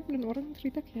bokep-bokep dan orang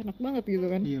cerita kayak enak banget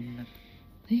gitu kan. Iya benar.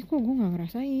 Tapi kok gue nggak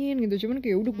ngerasain gitu, cuman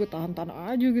kayak udah gue tahan-tahan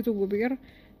aja gitu, gue pikir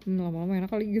lama-lama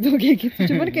enak kali gitu kayak gitu,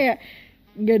 cuman kayak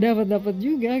nggak dapat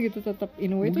juga gitu, tetap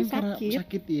in a way itu Mungkin karena sakit.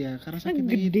 sakit ya, karena Karena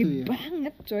sakitnya gede itu ya.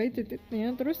 banget coy titiknya.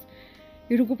 Terus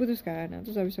yaudah gue putus kan. Nah,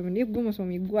 terus habis sama dia gue sama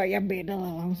suami gue ya beda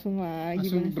lah, langsung lah.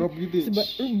 Langsung Gimana drop sih? gitu ya?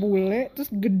 Lu bule, terus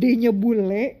gedenya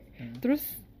bule, terus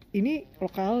ini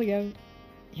lokal yang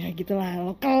ya gitulah,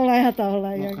 lokal lah, tau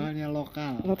lah yang Lokalnya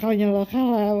lokal.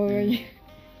 lah pokoknya.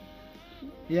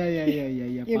 Iya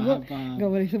Ya gue paham. gak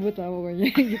boleh sebut lah pokoknya.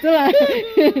 Gitulah.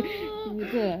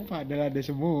 Gitulah. Padahal ada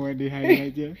semua di highlight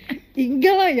aja.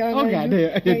 Enggak lah ya. Oh nggak ada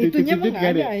ya? Yang itunya mah Titik-titik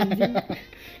nggak ada anjing.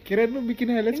 Kirain lu bikin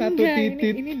highlight satu Enggak,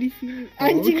 titik. ini di sini. Oh,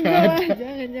 Anjing bukan. enggak lah,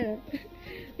 jangan.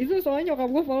 Itu soalnya nyokap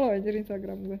gue follow anjir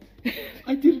Instagram gue.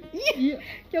 Anjir. Iya.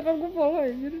 Nyokap gue follow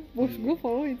anjir. Bos gue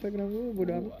follow Instagram gue,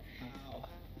 bodo amat.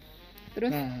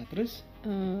 Terus Nah, terus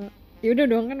ya udah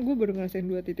doang kan gue baru ngerasain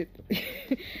 2 titik.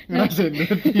 ngerasain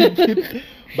dua titik.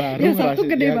 Baru Ya satu ngerasain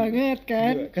gede yang- banget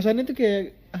kan. Kesannya tuh kayak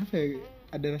apa ya?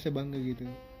 Ada rasa bangga gitu.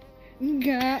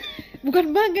 Enggak, bukan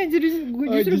bangga, justru gue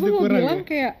justru mau kurang bilang ya?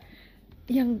 kayak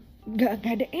yang nggak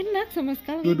ada enak sama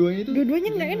sekali. Dua-duanya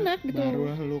nggak enak gitu. Baru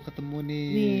lu ketemu nih.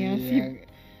 Nih, ya, si yang-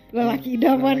 lelaki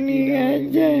idaman lelaki nih idaman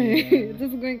aja. nih.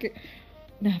 Terus gue yang kayak,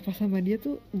 nah pas sama dia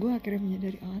tuh gue akhirnya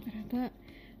menyadari, ternyata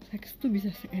seks tuh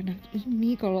bisa seenak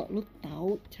ini kalau lu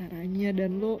tahu caranya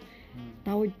dan lu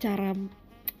tahu cara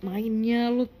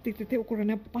mainnya, lu titik-titik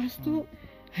ukurannya pas tuh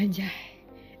anjay.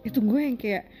 Itu gue yang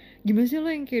kayak gimana sih lo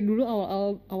yang kayak dulu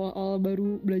awal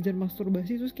baru belajar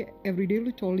masturbasi terus kayak everyday lu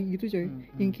coli gitu coy,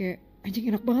 yang kayak anjing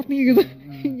enak banget nih gitu.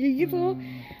 Kayak gitu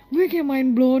gue kayak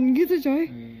mind blown gitu coy.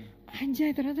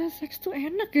 Anjay ternyata seks tuh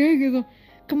enak ya gitu,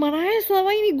 kemana aja selama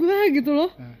ini gue gitu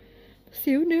loh. Terus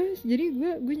ya udah, jadi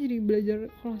gue jadi belajar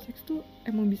kalau seks tuh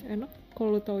emang bisa enak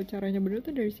kalau lo tahu caranya bener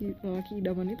tuh dari si lelaki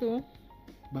idaman itu loh.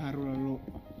 Baru lalu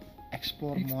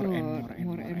explore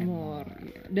more and more.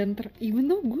 Ya. Dan even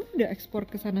tuh gue udah ekspor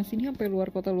ke sana sini sampai luar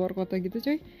kota gitu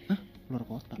coy. Hah? Luar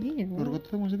kota? Iya. Luar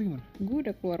kota tuh maksudnya gimana? Gue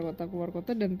udah keluar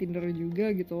kota dan Tinder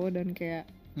juga gitu, dan kayak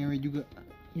ngewe juga.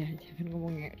 Ya jangan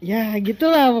ngomongnya. Ya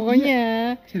gitulah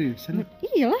pokoknya. Seriusan?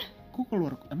 Iyalah. Kok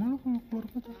keluar? Emang lu keluar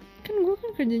kota? Kan gue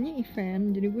kan kerjanya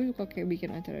event, jadi gue suka kayak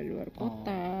bikin acara di luar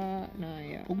kota. Nah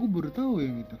ya. Oh, gue baru tahu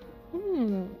yang itu.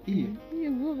 Iya,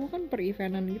 gue kan per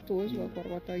eventan gitu, suka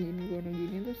keluar kota gini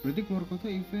terus. Berarti keluar kota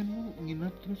event lu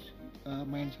nginap terus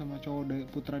main sama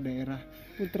cowok putra daerah,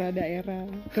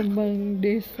 kembang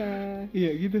desa.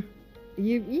 Iya gitu.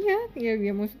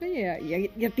 Iya maksudnya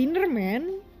ya Tinder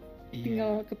man. Iya.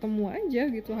 Tinggal ketemu aja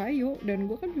gitu, hayo. Dan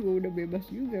gue kan juga udah bebas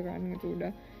juga kan gitu,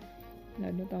 udah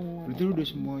nggak ada tamu. Berarti lu udah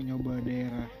semua nyoba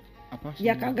daerah apa sih?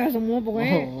 Ya kagak semua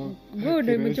pokoknya. Gue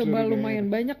udah mencoba lumayan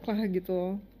banyak lah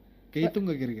gitu. Kayak itu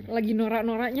nggak kira-kira? Lagi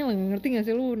norak-noraknya lah, ngerti nggak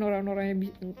sih lu norak-noraknya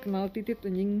kenal titit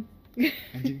anjing?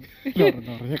 Anjing,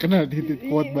 norak-noraknya kenal titit,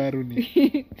 quote baru nih.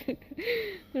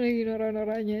 Lagi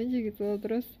norak-noraknya aja gitu,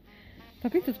 terus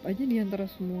tapi tetap aja di antara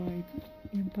semua itu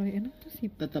yang paling enak tuh sih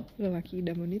tetap lelaki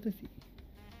idaman itu sih.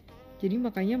 Jadi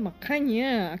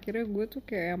makanya akhirnya gue tuh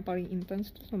kayak yang paling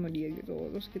intens tuh sama dia gitu.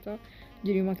 Terus kita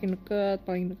jadi makin dekat,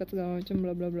 paling dekat segala macam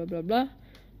bla bla bla bla bla.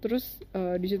 Terus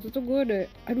di situ tuh gue udah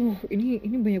aduh ini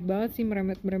banyak banget sih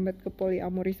merembet ke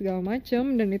poliamori segala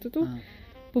macam, dan itu tuh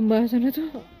pembahasannya tuh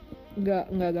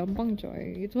nggak gampang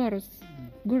coy. Itu harus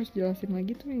gue harus jelasin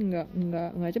lagi tuh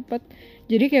nggak cepet.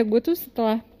 Jadi kayak gue tuh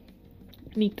setelah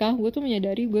nikah gue tuh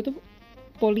menyadari gue tuh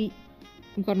poli,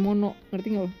 bukan mono, ngerti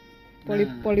nggak lo?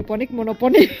 Poliponik,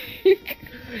 monoponik.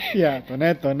 Ya,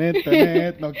 tonet,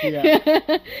 Nokia.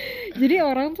 Jadi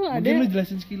orang tuh ada. Mungkin lu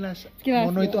jelasin sekilas.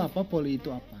 Mono itu apa, poli itu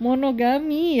apa?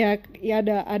 Monogami ya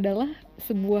adalah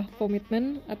sebuah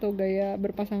komitmen atau gaya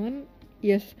berpasangan.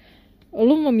 Yes,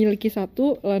 lu memiliki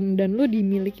satu dan lu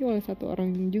dimiliki oleh satu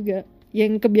orang juga.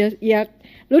 Yang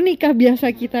lu nikah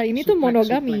biasa kita ini tuh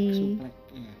monogami. Suplek.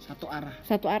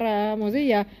 Satu arah, maksudnya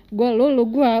ya gue lo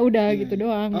gue udah gitu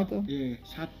doang gitu.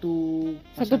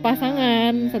 Satu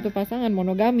pasangan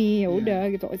monogami ya udah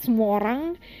gitu. Semua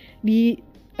orang di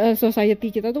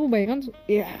society kita tuh kebanyakan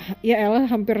ya elah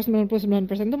hampir 99%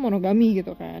 tuh monogami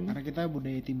gitu kan. Karena kita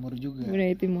budaya timur juga.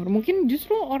 Mungkin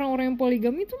justru orang-orang yang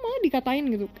poligami tuh malah dikatain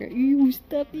gitu kayak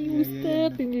ustadz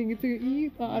kayak gitu,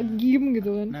 Pak Agim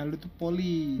gitu kan. Nah, lu tuh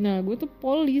poli. Nah, gue tuh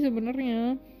poli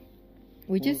sebenarnya.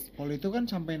 Which is poli itu kan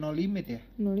sampai no limit ya?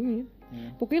 No limit.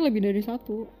 Yeah. Pokoknya lebih dari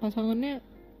satu. Pasangannya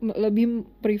lebih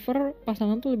prefer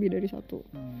pasangan tuh lebih dari satu.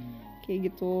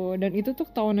 Kayak gitu. Dan itu tuh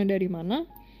ketahuannya dari mana?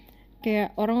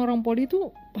 Kayak orang-orang poli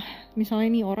tuh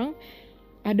misalnya nih orang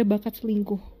ada bakat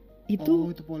selingkuh.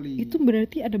 Itu poli. Itu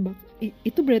berarti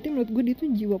itu berarti menurut gue dia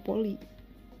tuh jiwa poli.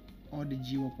 Oh, ada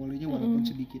jiwa polinya walaupun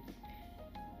sedikit.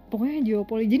 Pokoknya jiwa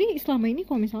poli. Jadi selama ini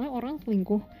kalau misalnya orang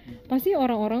selingkuh, pasti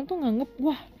orang-orang tuh nganggep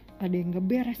wah ada yang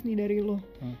ngeberes nih dari lo.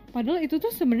 Padahal itu tuh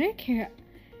sebenarnya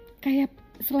kayak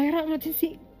selera nggak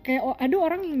sih? Kayak ada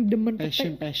orang yang demen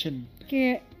passion.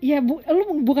 Kayak ya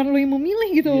bukan lo yang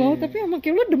memilih gitu loh, tapi emang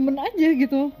kayak lo demen aja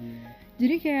gitu.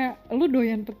 Jadi kayak lo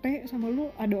doyan pete sama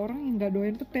lo ada orang yang nggak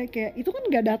doyan pete, kayak itu kan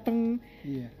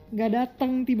nggak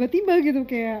datang tiba-tiba gitu.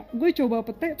 Kayak gue coba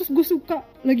pete terus gue suka,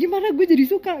 lagi mana gue jadi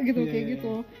suka gitu kayak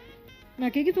gitu.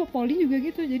 Nah kayak gitu poli juga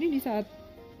gitu. Jadi di saat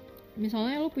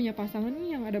misalnya lo punya pasangan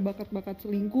nih yang ada bakat-bakat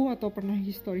selingkuh atau pernah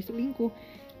histori selingkuh,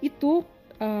 itu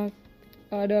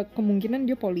ada kemungkinan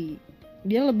dia poli.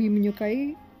 Dia lebih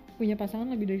menyukai punya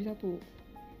pasangan lebih dari satu.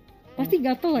 Pasti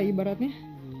gatel lah ibaratnya.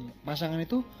 Pasangan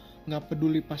itu nggak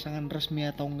peduli pasangan resmi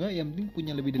atau enggak, yang penting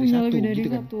punya lebih dari satu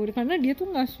gitu kan. Karena dia tuh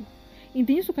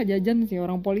intinya suka jajan sih,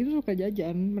 orang poli itu suka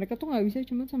jajan. Mereka tuh nggak bisa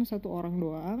cuma sama satu orang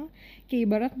doang. Kayak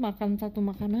ibarat makan satu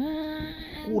makanan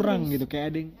kurang terus, gitu, kayak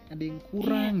ada yang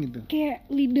kurang gitu. Kayak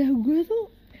lidah gue tuh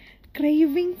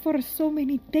craving for so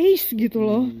many taste gitu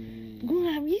loh. Gue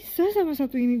nggak bisa sama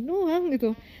satu ini doang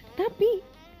gitu.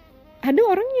 Tapi ada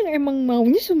orang yang emang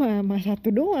maunya cuma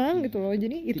satu doang gitu loh.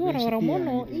 Jadi itu orang-orang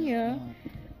mono, gitu ya.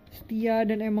 Setia,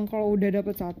 dan emang kalau udah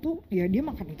dapet satu ya dia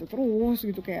makan itu terus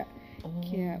gitu. Kayak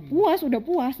Kayak gitu. udah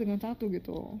puas dengan satu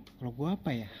gitu. Kalau gua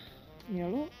apa ya? Ya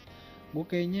lo Gua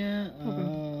kayaknya Apa?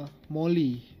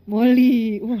 Molly.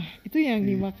 Molly, wah itu yang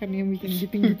dimakan yang bikin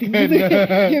giting-giting gitu,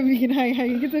 yang bikin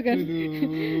hai-hai gitu kan.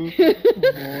 Aduh,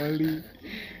 Molly.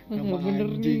 Wah, Nama nggak bener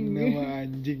anjing, nih. nama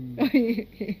anjing. Oh, iya.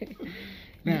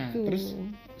 Nah, Gitu. terus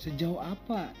sejauh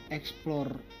apa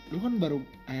explore? Lu kan baru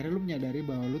akhirnya lu menyadari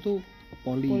bahwa lu tuh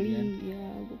poli kan. ya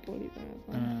gue poli kenapa?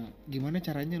 Nah, gimana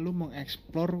caranya lu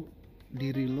mengeksplor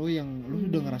diri lo yang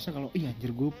lu udah ngerasa kalau iya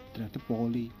anjir gue ternyata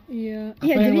poli. Iya, Apa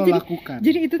iya yang lo jadi lakukan?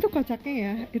 jadi itu tuh kocaknya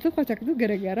ya. Itu kocak itu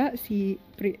gara-gara si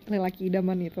lelaki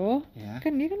idaman itu Ya.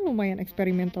 kan dia kan lumayan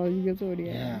eksperimental juga tuh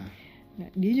dia. Ya. Nah,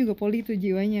 dia juga poli tuh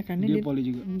jiwanya karena Dia poli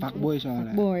juga. Fuckboy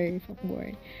soalnya.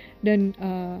 Fuckboy. Dan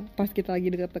pas kita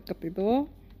lagi deket-deket itu,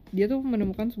 dia tuh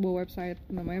menemukan sebuah website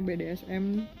namanya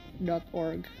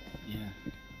bdsm.org. Ya.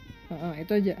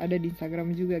 Itu aja ada di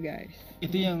Instagram juga guys.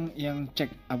 Itu yang cek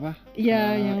apa?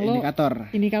 Iya, yang lo indikator.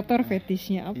 indikator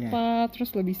fetishnya apa,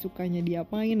 terus lebih sukanya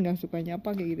diapain, nggak sukanya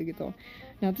apa kayak gitu-gitu.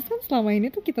 Nah terus kan selama ini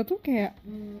tuh kita tuh kayak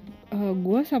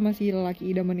gue sama si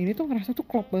lelaki idaman ini tuh ngerasa tuh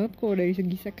klop banget kok dari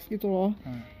segi seks gitu loh.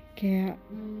 Kayak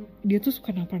dia tuh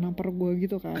suka nampar-nampar gue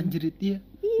gitu kan. Anjrit dia.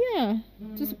 Iya,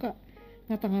 tuh suka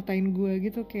ngata-ngatain gue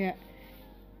gitu kayak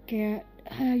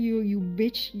you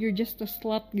bitch, you're just a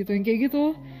slut gitu yang kayak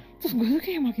gitu. Terus gue tuh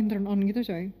kayak makin turn on gitu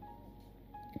coy.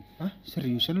 Hah?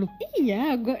 Seriusan lu?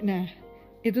 Iya, nah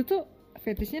itu tuh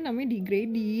fetishnya namanya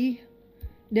degrady.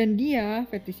 Dan dia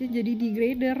fetishnya jadi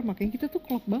degrader, makanya kita tuh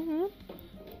klop banget.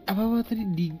 Apa tadi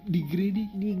degrade?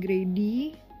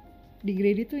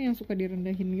 Degrady tuh yang suka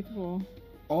direndahin gitu loh.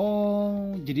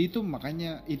 Oh, jadi itu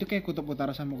makanya itu kayak kutub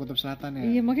utara sama kutub selatan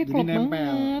ya. Iya, makanya jadi klop nempel.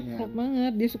 banget, Iya. klop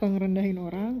banget. Dia suka ngerendahin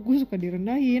orang, gue suka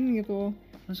direndahin gitu.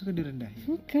 Lu suka direndahin?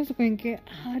 Suka yang kayak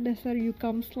dasar you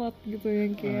come slut gitu,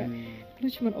 yang kayak lu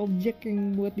cuma objek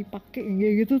yang buat dipakai yang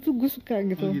kayak gitu tuh gue suka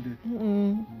gitu. Oh, gitu.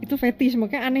 Itu fetish,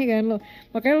 makanya aneh kan lo.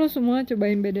 Makanya lo semua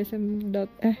cobain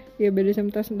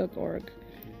bdsm.org.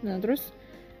 Nah terus,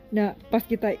 pas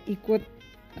kita ikut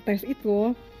tes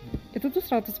itu tuh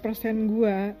 100%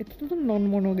 gua itu tuh non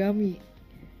monogami.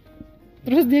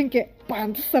 Terus dia yang kayak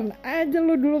pantesan aja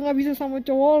lo dulu nggak bisa sama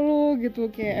cowok lo gitu,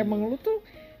 kayak emang lo tuh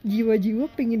jiwa-jiwa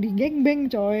pengen di gangbang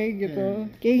coy gitu.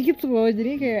 Kayak gitu loh.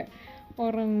 Jadi kayak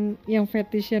orang yang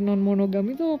fetishnya non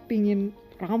monogami tuh pingin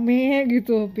rame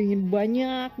gitu, pingin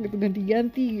banyak gitu,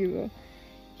 ganti-ganti gitu.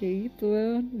 Kayak gitu.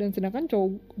 Dan sedangkan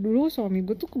cowok dulu suami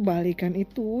gue tuh kebalikan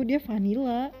itu, dia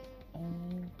vanilla. Oh,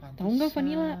 pantesan. Tahu nggak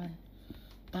vanilla?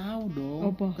 Tahu dong.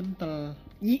 Apa? Kental.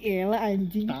 Iya lah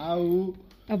anjing. Tahu.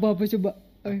 Apa coba?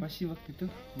 Apa sih waktu itu?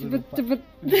 Cepet.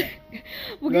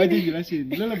 Gak aja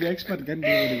jelasin. Lu lebih expert kan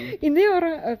daripada gue. Intinya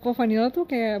orang kalau vanilla tuh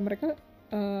kayak mereka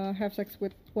have sex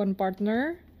with one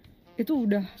partner itu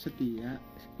udah, Setia.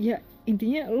 ya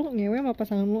intinya lu ngewe sama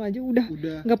pasangan lu aja udah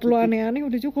nggak perlu cukup. aneh-aneh,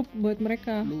 udah cukup buat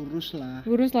mereka. Lurus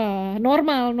lah.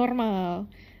 Normal.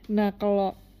 Nah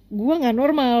kalau gua nggak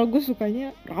normal, gue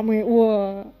sukanya rame,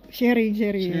 wah sharing.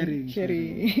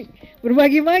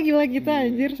 Berbagi-bagi lah kita,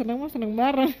 anjir, seneng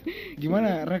bareng.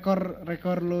 Gimana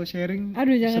rekor lo sharing?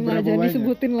 Aduh jangan seberapa banyak?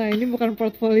 disebutin lah, ini bukan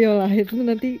portfolio lah, itu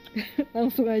nanti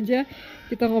langsung aja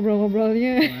kita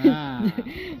ngobrol-ngobrolnya. Wah.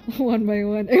 one by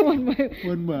one. One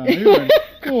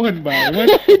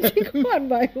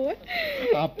by one.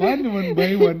 Apaan one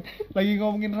by one? Lagi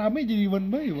ngomongin rame jadi one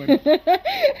by one.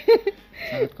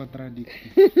 Sangat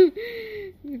kontradiktif.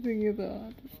 gitu.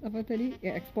 Terus apa tadi?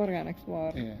 Ya ekspor.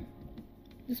 Iya.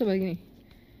 Terus apa lagi nih?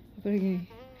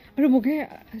 Aduh pokoknya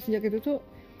sejak itu tuh,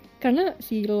 karena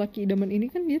si lelaki idaman ini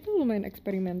kan dia tuh lumayan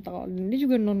eksperimental dan dia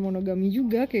juga non monogami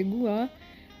juga kayak gua,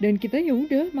 dan kita ya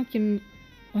udah makin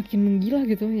menggila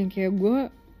gitu, yang kayak gua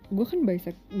kan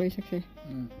bisex ya.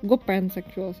 Gua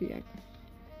pansexual sih ya.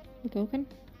 Lu tau kan?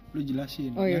 Lu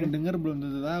jelasin. Oh, iya. Yang denger belum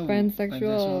tentu tahu.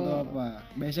 Pansexual itu apa?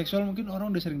 Bisexual mungkin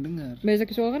orang udah sering dengar.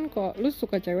 Bisexual kan kok lu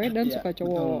suka cewek dan Iya, suka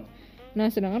cowok. betul. Nah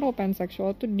sedangkan kalau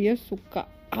pansexual tuh dia suka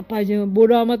apa aja,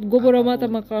 bodo amat, gue bodo amat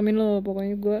sama kelamin lo,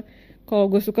 pokoknya kalau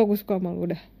gue suka sama lo,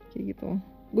 udah kayak gitu.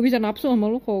 Gue bisa nafsu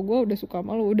sama lo kalau gue udah suka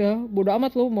sama lo, udah bodo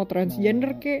amat lo mau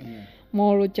transgender kek,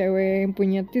 mau lo cewek yang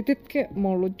punya titit kek,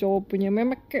 mau lo cowok punya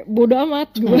memek kek, bodo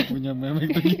amat gue. Punya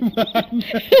memek tuh gimana?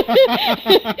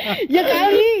 Ya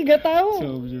kali gak tahu.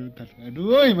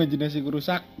 Aduh, imajinasi gue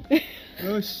rusak.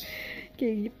 Terus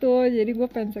Kayak gitu, jadi gue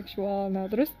pansexual. Nah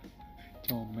terus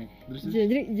comek.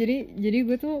 jadi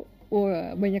gue tuh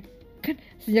wah banyak kan,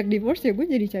 sejak divorce ya gue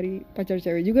jadi cari pacar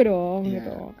cewek juga dong. Iya.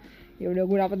 Gitu. Ya udah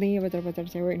gue dapet nih pacar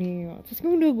cewek nih, terus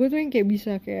kan udah gue tuh yang kayak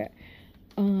bisa kayak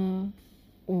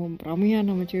ramean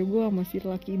sama cewek gue, sama si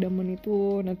laki idaman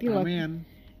itu nanti ramean.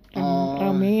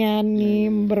 rame-ramean nih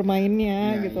Iya. bermainnya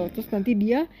Iya, gitu. iya, Terus iya. nanti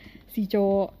dia si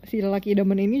lelaki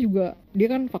idaman ini juga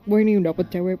dia kan fuckboy nih, dapet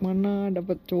cewek mana,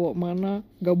 dapet cowok mana,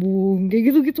 gabung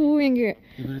kayak gitu-gitu yang kayak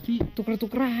Ya berarti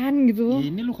tuker-tukeran gitu. ya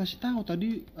ini lu kasih tahu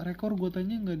tadi rekor gue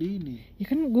tanya nggak di ini. Ya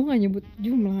kan gue nggak nyebut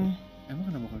jumlah. Emang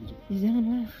kenapa kalau gitu? Ya jangan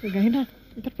lah, gak enak.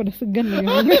 Ntar pada segan lagi.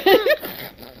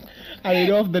 Ayo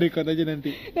itu off the record aja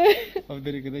nanti. Off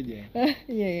the record aja.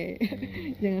 Iya,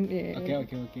 jangan ya.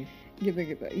 Oke. Gitu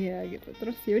iya gitu.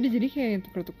 Terus ya udah jadi kayak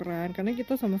tuker-tukeran karena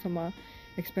kita sama-sama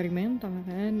eksperimental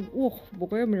kan.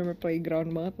 Pokoknya bener-bener playground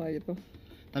banget lah gitu.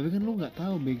 Tapi kan lu nggak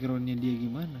tahu backgroundnya dia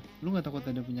gimana. Lu nggak takut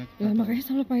ada penyakit? Lah apa? makanya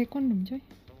selalu pakai kondom coy.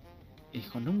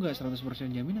 Kondom nggak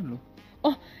 100% jaminan loh.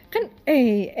 Oh kan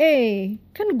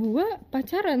kan gua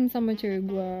pacaran sama cewek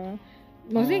gua.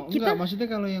 Maksudnya kita enggak, maksudnya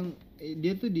kalau yang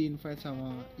dia tuh di invite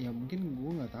sama ya mungkin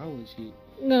gua nggak tahu sih.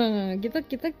 Nggak,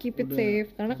 kita keep it Udah. safe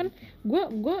karena kan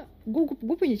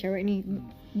gue punya cewek nih,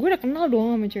 gue udah kenal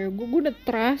dong sama cewek gue udah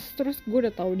trust, terus gue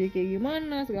udah tahu dia kayak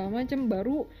gimana segala macam,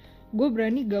 baru gue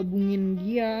berani gabungin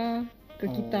dia ke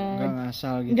kita. Nggak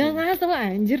ngasal gitu. Nggak ngasal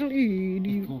anjir,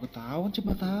 Gua ketahuan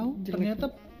siapa tahu. Jelek. Ternyata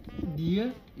dia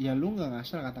ya lu nggak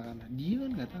ngasal katakanlah. Dia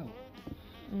kan nggak tahu.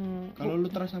 Kalau lu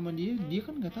trust sama dia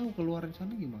kan nggak tahu keluaran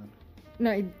sana gimana.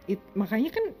 Nah makanya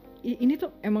kan ini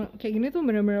tuh emang kayak gini tuh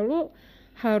benar-benar lo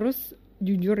harus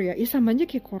jujur ya. Sama aja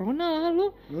kayak corona lah,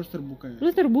 lo Lu harus terbuka ya.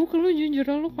 lu terbuka, lu jujur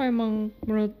lah, lu kalau emang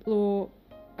menurut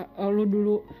lu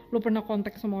dulu lu pernah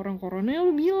kontak sama orang corona ya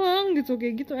lu bilang gitu,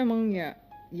 kayak gitu. Emang ya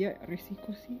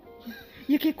risiko sih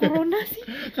ya kayak corona sih.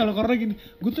 Kalau corona gini,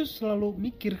 gue tuh selalu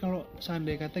mikir kalau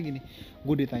seandainya kata gini,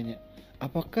 gue ditanya,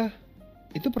 apakah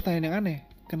itu pertanyaan yang aneh?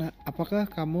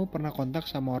 Apakah kamu pernah kontak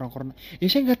sama orang corona? Ya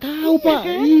saya nggak tahu pak.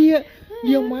 Kan? Iya.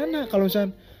 Yang mana?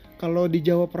 Kalau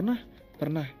dijawab pernah.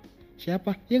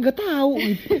 Siapa? Ya nggak tahu.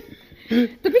 Gitu.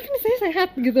 Tapi kan saya sehat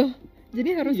gitu, jadi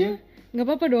harusnya nggak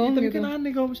apa-apa dong Tapi gitu. kan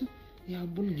aneh kalau misalnya, ya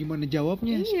ampun gimana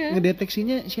jawabnya? Iya.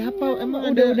 Ngedeteksinya siapa? Iya, Emang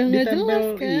udah ada nggak ditempel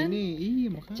jelas, kan? ini? Iya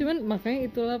makanya. Cuman makanya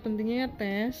itulah pentingnya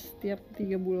tes tiap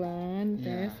 3 bulan,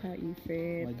 Ya. tes HIV,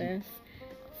 Wajib. tes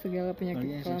segala Apalagi penyakit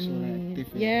yang seksual kelamin. aktif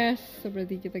ya. Yes,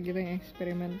 seperti kita yang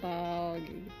eksperimental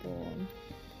gitu.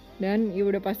 Dan ya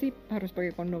udah pasti harus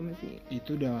pakai kondom sih.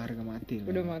 Itu udah harga mati.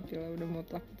 Udah mati lah, udah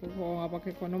mutlak tuh. Kalau nggak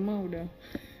pakai kondom mah udah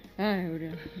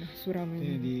udah suram Ini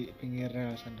ini. di pinggir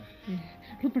rel sana.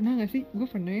 Lu pernah nggak sih? Gue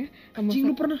pernah ya. Anjing,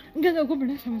 lu pernah? Enggak, gue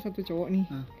pernah sama satu cowok nih.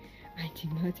 Hah? Anjing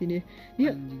banget sih dia.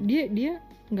 Anjing. Dia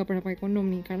nggak pernah pakai kondom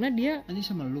nih karena dia Anjing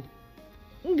sama lu?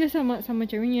 enggak sama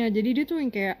ceweknya. Jadi dia tuh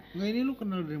yang kayak Enggak, ini lu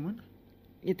kenal dari mana?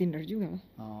 ya Tinder juga lah.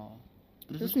 Oh.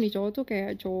 Terus nih cowok tuh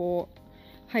kayak cowok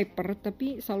hyper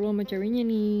tapi selalu sama ceweknya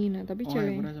nih. Nah tapi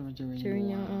hypernya sama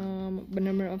ceweknya doang.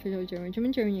 bener-bener official ceweknya.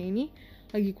 Cuman ceweknya ini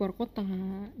lagi keluar kota,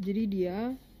 jadi dia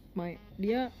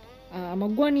sama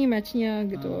gua nih matchnya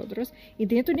gitu. Terus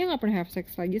intinya tuh dia nggak pernah have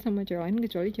sex lagi sama cewek lain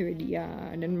kecuali cewek dia,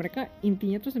 dan mereka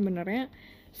intinya tuh sebenarnya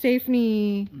safe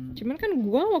nih. Cuman kan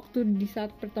gua waktu di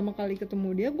saat pertama kali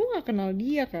ketemu dia, gua nggak kenal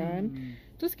dia kan.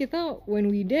 Terus kita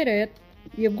when we did it,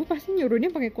 ya gue pasti nyuruh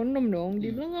dia pakai kondom dong.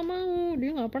 Dia bilang nggak mau,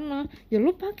 dia nggak pernah. Ya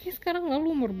lu pakai sekarang,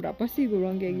 lalu umur berapa sih, gue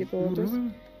bilang kayak gitu. Umur Terus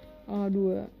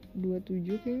berapa?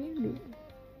 27 kayaknya.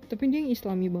 Tapi dia yang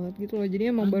Islami banget gitu loh. Jadi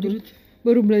emang Anjir.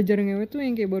 baru belajar ngewe tuh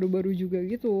yang kayak baru-baru juga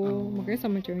gitu. Makanya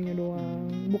sama ceweknya doang.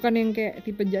 Bukan yang kayak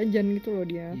tipe jajan gitu loh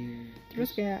dia.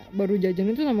 Terus kayak baru jajan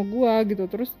itu sama gua gitu.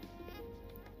 Terus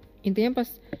intinya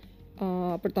pas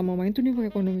pertama main tuh dia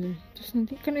pakai kondom gitu. Terus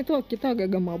nanti kan itu kita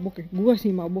agak-agak mabok ya. Gua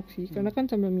sih mabok sih, karena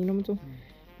kan sambil minum tuh.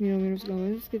 Minum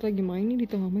segala macam. Terus kita lagi main nih, di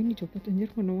tengah main dicopot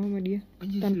anjir kondom sama dia.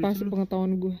 Anjir, Tanpa serius lu?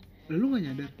 sepengetahuan gua. Lu gak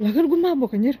nyadar? Lah kan gua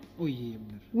mabok anjir. Oh iya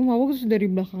benar. Gue mabok terus dari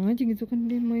belakang aja gitu kan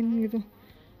dia main gitu.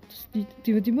 Terus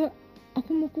tiba-tiba aku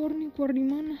mau keluar nih, keluar di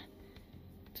mana?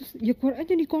 Terus ya keluar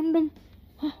aja di kondom.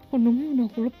 Hah, kondomnya udah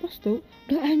aku lepas tau.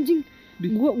 Udah anjing.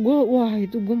 Wah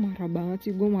itu gue marah banget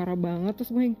sih, Terus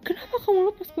gue yang, kenapa kamu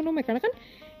lepas kondomnya? Karena kan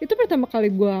itu pertama kali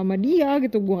gue sama dia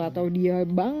gitu, gue nggak tahu dia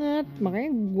banget. Makanya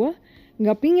gue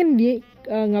nggak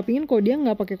pingin kalau dia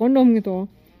nggak pakai kondom gitu.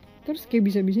 Terus kayak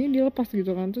bisa-bisanya dia lepas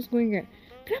gitu kan. Terus gue yang kayak,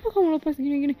 kenapa kamu lepas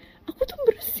gini-gini? Aku tuh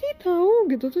bersih tahu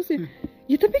gitu. Terus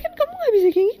ya tapi kan kamu nggak bisa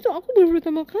kayak gitu. Aku baru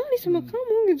pertama kali sama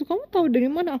kamu gitu. Kamu tahu dari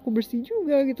mana aku bersih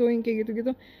juga gitu, yang kayak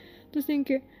gitu-gitu. Terus yang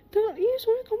kayak, iya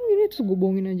soalnya kamu gini. Terus gue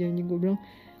bohongin aja anjing, gue bilang,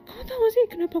 kamu tau gak sih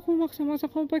kenapa aku maksa-maksa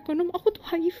kamu pakai kondom? Aku tuh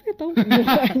HIV tau.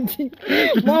 Anjing,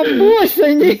 mampus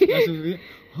anjing. Langsung kayak,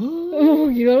 Oh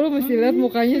gila, lu mesti lihat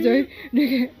mukanya coy. Dia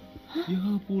kayak, ya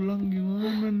pulang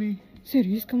gimana nih?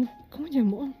 serius kamu jangan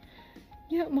bohong.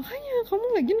 Ya makanya kamu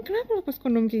lagian kenapa lepas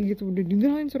kondom kayak gitu, udah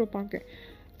dibilangin suruh pakai.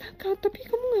 tapi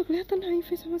kamu nggak kelihatan HIV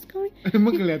sama sekali.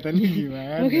 Emang kelihatannya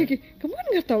gimana? Oke, kamu kan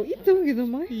nggak tahu itu gitu,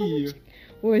 makanya kamu Iya. cek.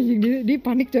 Wah, anjing, dia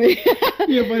panik coy.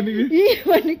 Iya panik. Iya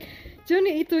panik. Cuman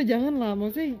itu jangan lah,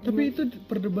 maksudnya. Tapi itu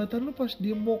perdebatan lu pas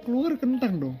dia mau keluar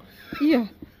kentang dong. Iya.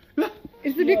 Lah,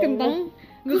 Itu dia kentang.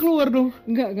 nggak keluar dong.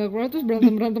 Enggak keluar, terus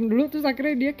berantem dulu, terus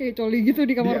akhirnya dia kayak coli gitu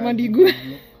di kamar Dia mandi anjing gue.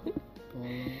 goblok.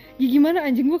 Tolong. Ya gimana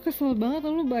anjing, gue kesel banget.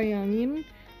 Lu bayangin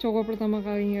cowok pertama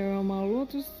kalinya sama lu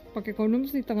terus pakai kondom,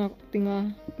 terus di tengah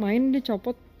main dia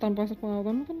copot tanpa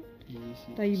sepengetahuan, kan Iya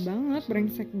sih. tai banget,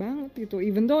 brengsek banget gitu.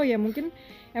 Even though ya mungkin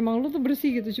emang lu tuh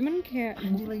bersih gitu, cuman kayak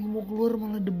Anjing lagi mau keluar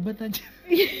malah debat aja.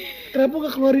 Kenapa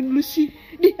gak keluarin lu sih?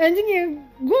 di anjing ya,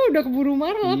 gue udah keburu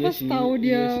marah Iya pas sih, tahu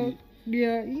iya sih.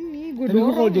 dia ini gue Tapi gue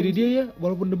dorong. kalau jadi dia ya,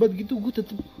 walaupun debat gitu gue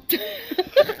tetep.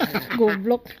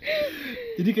 Goblok.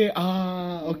 Jadi kayak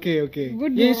oke. Gua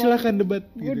Ya dorong. silakan debat.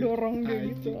 Gua dorong dia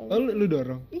Anjing. gitu. Oh lu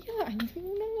dorong. Iya anjing,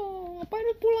 udah nggak, ngapain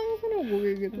lu pulang sana, gue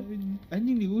kayak gitu.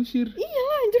 Anjing diusir. Iya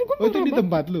lah anjir, gue Oh itu di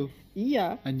tempat lu? Iya.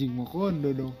 Anjing mau kondo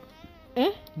dong.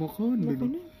 Mau kondo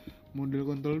dong. Model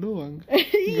kontol doang.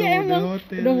 Iya Nggak model emang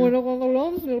hotel. udah mau kontol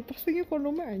doang, lepas lagi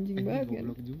kondomnya anjing Anjing banget kan.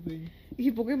 goblok juga ya.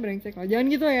 Ih pokoknya brengsek lah, jangan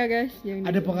gitu ya guys. Jangan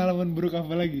Ada gitu. pengalaman buruk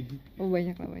apa lagi? Oh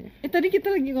banyak lah banyak. Tadi kita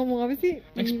lagi ngomong apa sih?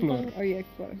 Explore. Oh iya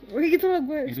explore. Oke gitu lah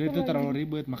gue. Itu terlalu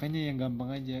ribet, makanya yang gampang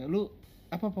aja. Lu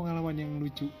apa pengalaman yang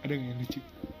lucu? Ada nggak yang lucu?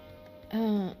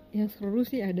 Yang seru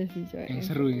sih ada sih coy. Yang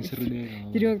seru deh.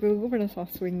 Jadi waktu itu gue pada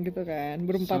soft swing gitu kan,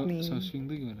 berempat nih. Soft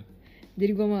swing tuh gimana?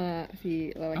 Jadi gue sama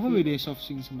si lelaki. Apa bedanya soft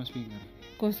swing sama swinger?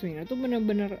 Kalau swinger tuh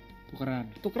bener-bener Tukeran.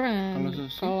 tukeran. Kalau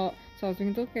soft swing? Kalau soft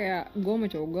swing tuh kayak gue sama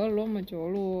cowok gue, lo sama cowok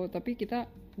lo. Tapi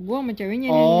gue sama ceweknya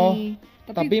Oh, nih.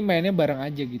 Tapi mainnya bareng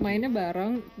aja gitu. mainnya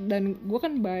bareng, dan gue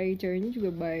kan bi, ceweknya juga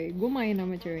bi. Gue main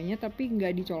sama ceweknya tapi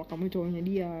nggak dicolok sama cowoknya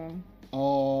dia.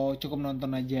 Oh, cukup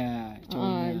nonton aja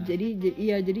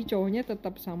cowoknya. Jadi cowoknya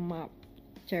tetap sama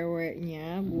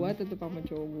ceweknya, gue tetap sama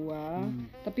cowok gue.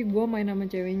 Tapi gue main sama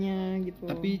ceweknya gitu.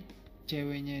 Tapi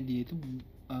ceweknya dia itu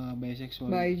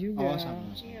bisexual. bi juga. Oh,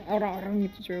 sama. Iya, orang-orang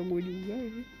gitu cewek gue juga.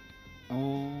 Gitu.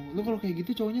 Oh, lu kalau kayak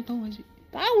gitu cowoknya tahu gak sih?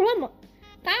 Tahu lah, Mak.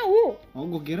 Tahu. Oh,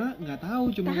 gue kira nggak tahu,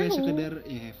 cuma kayak Tahu. sekedar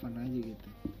ya have fun aja gitu.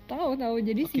 Tahu.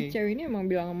 Jadi si Oke. cewek ini emang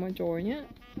bilang sama cowoknya,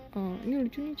 ini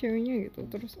lucu nih ceweknya gitu.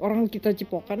 Terus orang kita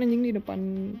cipokan anjing di depan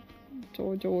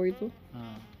cowok-cowok itu,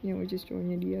 Nah, yang which is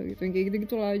cowoknya dia gitu. Yang kayak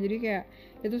gitu-gitu lah. Jadi kayak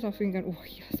itu soft swing kan. Wah,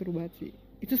 gila seru banget sih.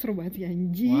 Itu seru banget sih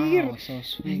anjir. wow, so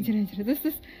sweet. Anjir.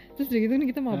 Terus dari gitu nih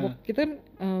kita mabok. Kita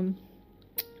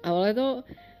awalnya tuh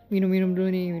minum dulu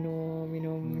nih,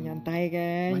 minum nyantai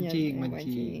kan,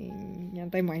 Mancing.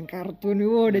 nyantai main kartun.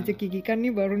 Wow, udah cekikikan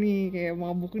nih, baru nih kayak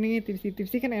mabuk nih, tipsi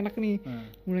kan enak nih.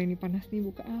 Mulai nih panas nih,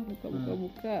 buka.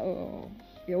 Oh,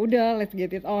 ya udah, let's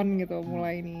get it on gitu,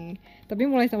 mulai nih. Tapi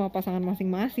mulai sama pasangan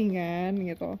masing-masing kan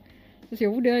gitu. Terus ya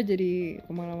udah jadi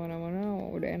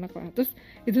kemana-mana udah enak lah. Terus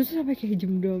itu tuh sampai kayak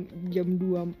jam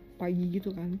 2 pagi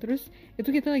gitu kan. Terus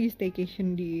itu kita lagi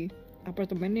staycation di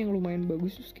apartemen yang lumayan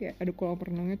bagus, terus kayak ada kolam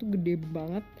renangnya tuh gede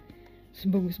banget, terus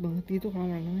bagus banget gitu kolam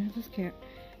renangnya. Terus kayak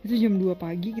itu jam 2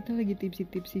 pagi kita lagi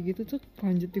tipsi gitu tuh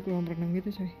lanjut di kolam renang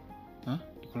gitu coy. Hah?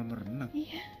 Di kolam renang?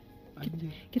 Iya, Anjir.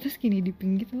 kita skinny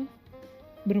dipping gitu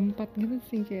berempat gitu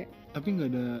sih, kayak Tapi nggak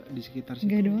ada di sekitar situ.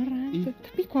 nggak ada orang. Ih.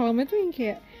 Tapi kolamnya tuh yang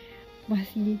kayak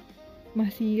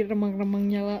masih remang-remang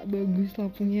nyala bagus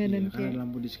lampunya. Iya, Dan karena kayak ada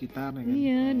lampu di sekitar ya kan.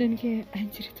 iya, dan kayak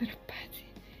anjir itu depan sih.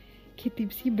 Kayak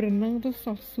tipsi berenang tuh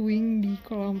soft swing di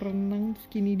kolam renang,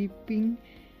 skinny dipping,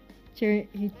 cewek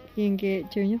yang kayak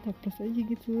ceweknya topless aja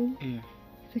gitu. Iya.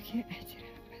 Itu kayak anjir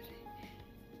apa sih.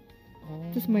 Oh.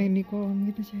 Terus main di kolam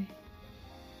gitu coy.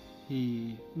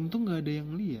 Iya. Untung nggak ada yang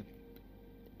lihat.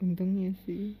 Untungnya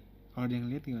sih. Kalau ada yang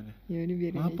lihat gimana? Ya udah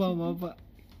biarin Maaf aja. Pak.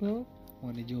 Oh.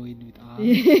 Wanna join with us.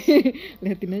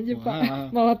 Liatin aja Wah.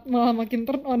 Pak. Malah makin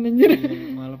turn on anjir.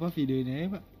 Iya, malah Pak videoin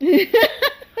aja Pak.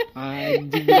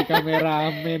 Anjing jadi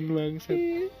kameramen bangsat.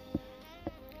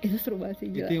 Itu seru banget sih,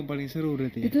 gila. Itu yang paling seru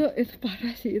berarti ya? Itu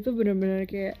parah sih, itu benar-benar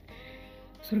kayak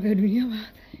surga dunia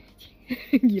banget.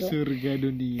 Gila. Surga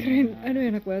dunia. Keren. Aduh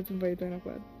enak banget, sumpah itu enak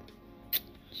banget.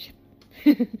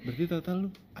 Berarti total lu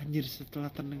anjir setelah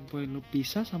turning point lu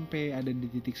pisah sampai ada di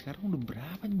titik sekarang udah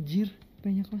berapa anjir?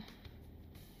 Banyak lah.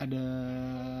 Ada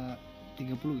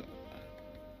 30 gak?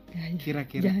 Ya,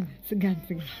 Kira-kira. Jangan, segan.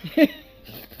 Jangan.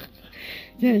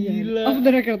 Gila. Off the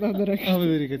record. Oh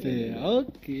betul dikata ya.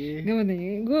 Oke. Gak penting.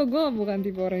 Gue bukan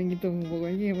tipe orang yang gitu.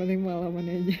 Pokoknya yang penting pengalaman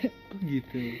aja. Oh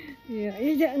gitu. Iya,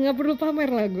 nggak perlu pamer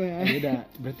lah gue. Ya udah,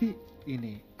 berarti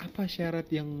ini apa syarat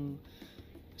yang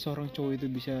seorang cowok itu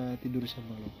bisa tidur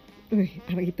sama lo? Wih,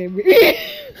 anak ITB.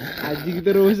 Anjing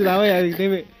terus tahu ya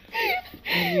ITB.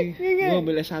 Gue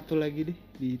ambil S1 lagi deh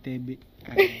di ITB.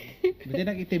 Berarti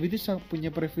anak ITB itu punya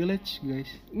privilege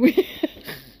guys.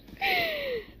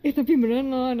 Tapi beneran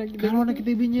loh anak ITB. Kalau anak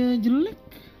ITB-nya jelek,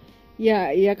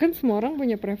 ya kan semua orang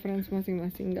punya preferensi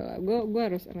masing-masing. Enggak lah, gue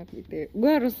harus anak ITB,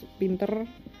 gue harus pinter.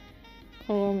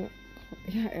 Kalau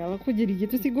ya elah kok jadi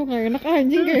gitu sih, gue nggak enak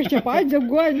anjing, kayak siapa aja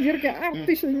gue anjir, kayak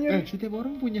artis anjir. Setiap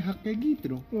orang punya hak kayak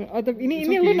gitu dong. Atau ini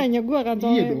lu nanya gue kan,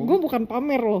 soalnya gue bukan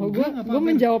pamer loh, gue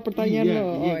menjawab pertanyaan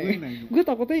lo. Gue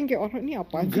takutnya yang kayak orang ini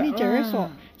apaan sih nih cewek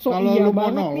so kalau iya lu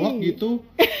banget monolog nih gitu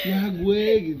ya gue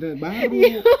gitu baru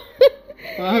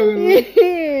paham lu.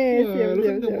 Lu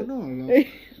kan gak monolog.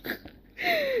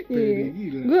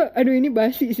 Gue aduh ini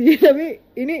basi sih tapi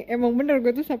ini emang bener,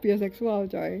 gue tuh sapioseksual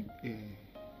coy.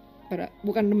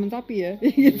 Bukan demen sapi ya.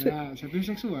 Gitu. Ya,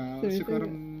 sapioseksual, suka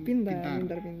orang pintar,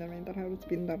 harus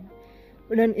pintar.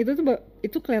 Dan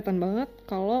itu kelihatan banget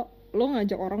kalau lo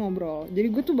ngajak orang ngobrol. Jadi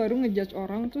gue tuh baru ngejudge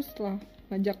orang tuh setelah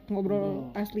ngajak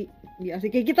ngobrol asli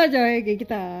kayak kita coy, kayak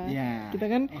kita. Ya, kita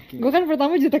kan, okay. Gue kan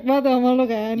pertama jutek banget sama lo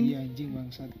kan. Iya anjing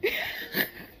bangsat.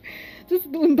 Terus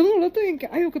untung lo tuh yang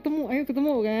kayak ayo ketemu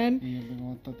kan. Iya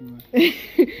ngotot gue.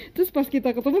 Terus pas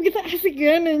kita ketemu kita asik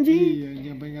kan anjing.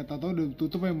 Iya sampai nggak tahu udah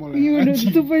tutup ya mulai. Iya udah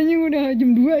tutup aja, udah jam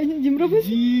 2 aja, jam berapa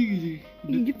sih?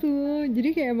 Gitu. Jadi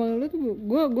kayak emang lo tuh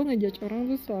gue ngejudge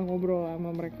orang tuh setelah ngobrol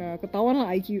sama mereka, ketahuan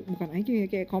lah bukan IQ ya,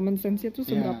 kayak common sense-nya tuh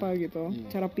seberapa gitu.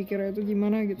 Cara pikirnya itu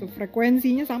gimana gitu.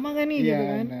 Frekuensinya sama kan nih gitu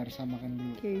kan. Iya benar, sama kan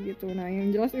dulu. Kayak gitu. Nah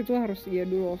yang jelas itu harus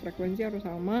dulu frekuensi harus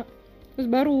sama. Terus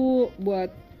baru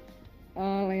buat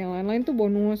yang lain-lain tuh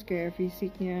bonus kayak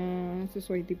fisiknya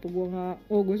sesuai tipe gue nggak.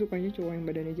 Gue sukanya cowok yang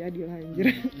badannya jadi lah anjir.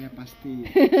 Ya pasti.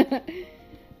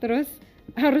 Terus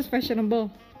harus fashionable.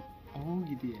 Oh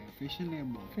gitu ya,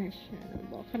 fashionable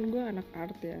Kan gue anak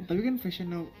art ya. Tapi kan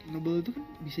fashionable itu kan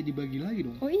bisa dibagi lagi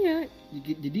dong. Oh iya.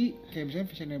 Jadi kayak misalnya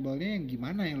fashionable-nya yang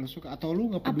gimana yang lo suka, atau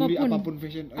lo nggak peduli apapun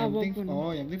fashion. Yang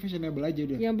penting fashionable aja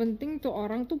udah. Yang penting tuh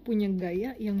orang tuh punya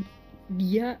gaya yang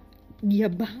dia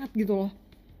banget gitu loh,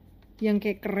 yang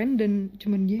kayak keren dan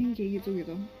cuman dia yang kayak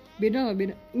gitu. Beda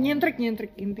nyentrik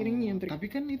intinya nyentrik.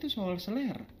 Tapi kan itu soal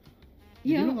selera.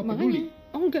 Iya makanya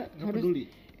nggak harus peduli.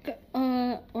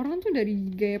 Orang tuh dari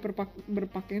gaya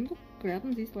berpakaian tuh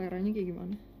kelihatan sih seleranya kayak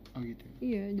gimana. Oh gitu.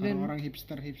 Iya, dan orang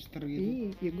hipster gitu.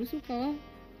 Iya gue suka lah.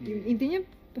 Intinya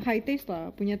high taste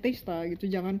lah, punya taste lah gitu.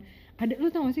 Jangan ada,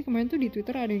 lu tau gak sih kemarin tuh di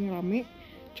Twitter ada yang rame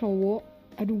cowok,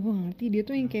 aduh gue ngerti, dia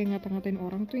tuh yang kayak ngata-ngatain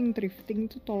orang tuh yang thrifting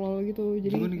tuh tolol gitu.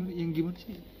 Jadi gimana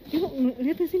sih? Ya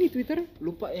lihat sih di Twitter.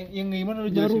 Lupa yang gimana lu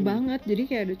jelasin. Baru banget. Jadi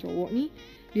kayak ada cowok nih,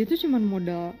 dia tuh cuman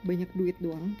modal banyak duit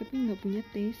doang tapi nggak punya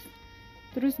taste.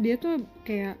 Terus dia tuh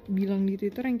kayak bilang di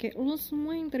Twitter yang kayak lo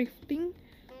semua yang thrifting,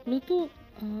 lo tuh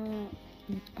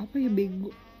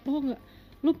bego.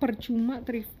 Lo percuma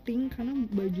thrifting karena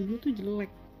baju lo tuh jelek.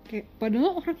 Kayak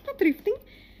padahal orang tuh thrifting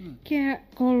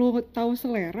kayak kalau tahu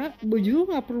selera, baju lo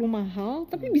nggak perlu mahal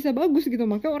tapi bisa bagus gitu,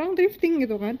 makanya orang thrifting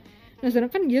gitu kan. Nah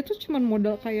sedangkan dia tuh cuman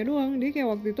modal kaya doang. Dia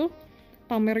kayak waktu itu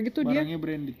pamer gitu, barangnya dia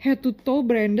branded. Head to toe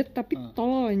branded tapi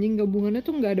tolol anjing, gabungannya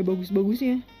tuh nggak ada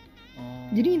bagus-bagusnya.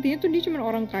 Jadi intinya tuh dia cuma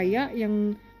orang kaya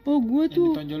yang gue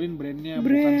tuh ditonjolin brandnya,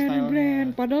 bukan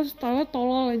stylenya. Padahal style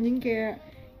tolol anjing, kayak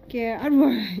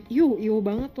aduh iyo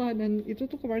banget lah. Dan itu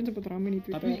tuh kemarin sempet rame di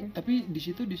Twitter. Tapi di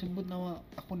situ disebut nama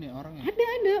akun ya orangnya.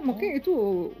 Ada makanya itu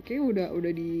kayak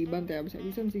udah dibantai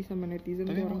abis-abisan sih sama netizen.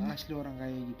 Tapi tuh orang asli orang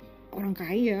kaya gitu.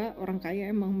 Orang kaya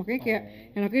emang, makanya kayak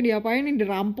enaknya diapain nih,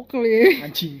 dirampok kali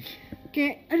ya. Anjing.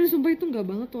 Kayak aduh sumpah itu nggak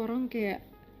banget tuh orang, kayak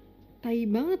tai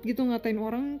banget gitu ngatain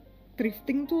orang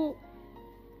thrifting tuh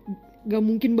gak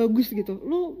mungkin bagus gitu.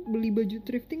 Lo beli baju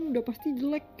thrifting udah pasti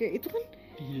jelek, kayak itu kan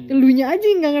elunya aja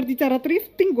yang gak ngerti cara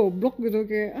thrifting, goblok gitu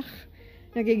kayak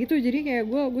nah kayak gitu. Jadi kayak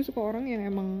gue suka orang yang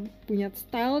emang punya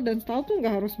style, dan style tuh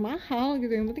gak harus mahal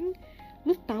gitu, yang penting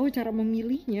lo tahu cara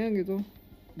memilihnya gitu.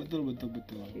 Betul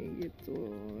kayak gitu.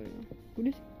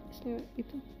 Udah sih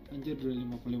itu anjir udah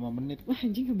 55 menit. Wah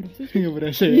anjing gak berasa sih. Gak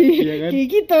berasa ya? Iya kan? Kayak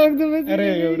gitu waktu masih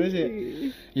gak berasa ya?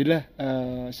 Yaudah,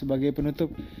 sebagai penutup,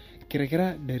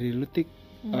 kira-kira dari lu Tik,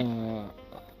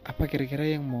 apa kira-kira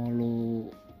yang mau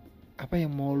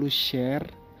lu share,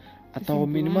 atau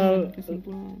minimal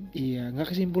kesimpulan. Iya, gak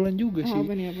kesimpulan juga sih.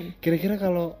 Apa nih? Kira-kira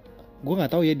kalau gue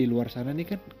gak tahu ya, di luar sana nih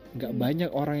kan gak banyak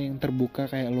orang yang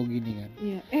terbuka kayak lo gini kan.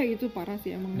 Iya, itu parah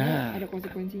sih emang. Nah, ada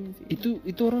konsekuensinya sih.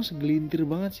 Itu orang segelintir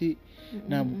banget sih.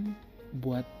 Nah,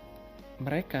 buat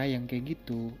mereka yang kayak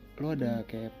gitu, lo ada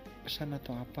kayak pesan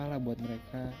atau apalah buat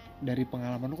mereka dari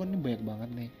pengalaman lo kan ini banyak banget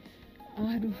nih.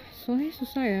 Aduh, soalnya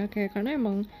susah ya, kayak karena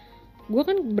emang gue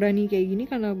kan berani kayak gini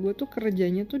karena gue tuh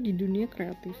kerjanya tuh di dunia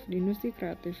kreatif, di industri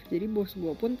kreatif. Jadi bos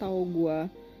gue pun tahu gue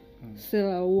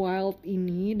se-wild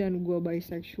ini, dan gue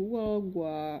bisexual,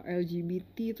 gue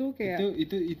LGBT tuh kayak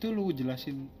itu lu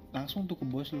jelasin langsung tuh ke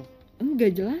bos lu?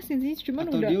 Enggak jelasin sih, cuman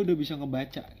atau dia udah bisa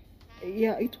ngebaca?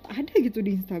 Ya itu ada gitu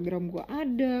di Instagram gue,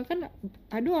 ada kan,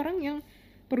 ada orang yang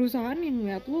perusahaan yang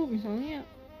ngeliat lu misalnya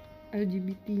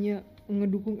LGBT-nya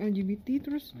ngedukung LGBT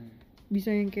terus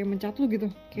bisa yang kayak mencat lu gitu,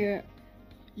 kayak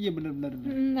iya benar-benar.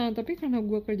 Nah tapi karena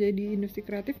gue kerja di industri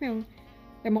kreatif yang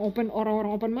emang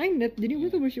orang-orang open minded, jadi gue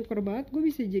tuh bersyukur banget gue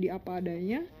bisa jadi apa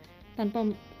adanya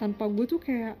tanpa gue tuh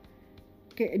kayak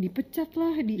dipecat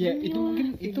lah ya itu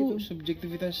mungkin gitu. itu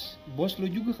subjektivitas bos lu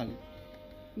juga kali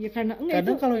ya, karena enggak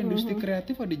kadang itu, kalau industri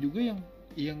kreatif ada juga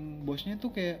yang bosnya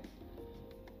tuh kayak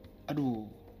aduh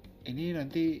ini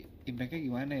nanti impact-nya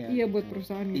gimana ya iya buat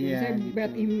perusahaan gitu, iya, saya gitu.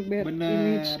 bad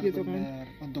image gitu kan.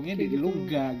 Untungnya kayak di lu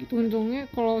enggak gitu. Untungnya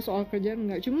kalau soal kerjaan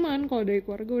enggak, cuman kalau dari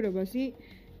keluarga udah pasti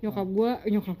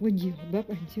nyokap gue jilbab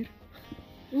anjir.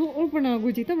 Lu pernah gue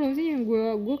cerita belum sih yang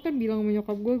gue kan bilang sama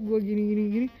nyokap gue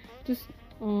gini terus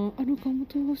aduh kamu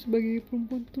tuh sebagai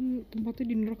perempuan tuh tempatnya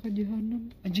di neraka jahanam.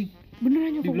 Anjing.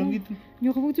 Beneran nyokap dibilang gue gitu.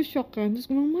 Nyokap gue tuh shock kan, terus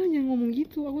gue bilang mah jangan ngomong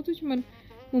gitu, aku tuh cuman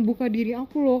membuka diri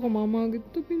aku loh ke mama gitu,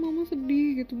 tapi mama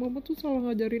sedih gitu, mama tuh selalu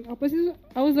ngajarin apa sih.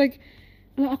 I was like,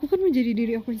 lah aku kan menjadi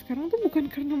diri aku yang sekarang tuh bukan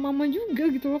karena mama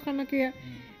juga gitu loh, karena kayak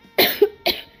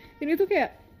ini tuh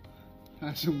kayak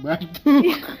langsung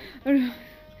batuk. Aduh,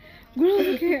 gue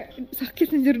langsung kayak sakit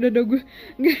anjir dada gue.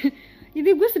 Ini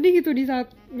gue sedih gitu di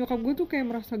saat nyokap gue tuh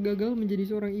kayak merasa gagal menjadi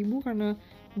seorang ibu karena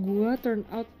gue turn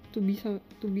out to be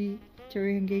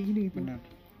cewek yang kayak gini gitu. Benar.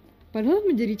 Padahal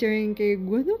menjadi cewek yang kayak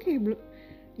gue tuh kayak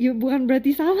ya bukan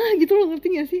berarti salah gitu loh, ngerti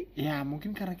gak sih? Ya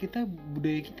mungkin karena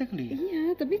budaya kita kali ya. Iya,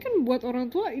 tapi kan buat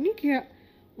orang tua ini kayak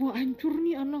wah hancur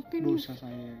nih anaknya nih.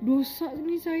 Dosa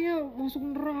nih saya masuk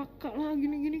neraka lah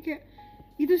gini-gini, kayak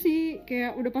itu sih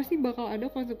kayak udah pasti bakal ada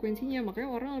konsekuensinya, makanya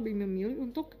orang lebih memilih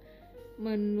untuk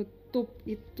menutup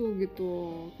itu gitu,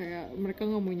 kayak mereka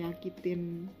nggak mau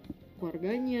nyakitin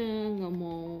keluarganya, nggak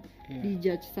mau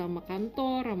dijudge sama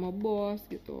kantor, sama bos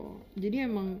gitu. Jadi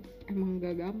emang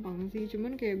gak gampang sih,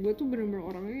 cuman kayak gue tuh bener-bener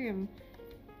orangnya yang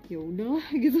ya udahlah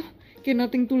gitu, kayak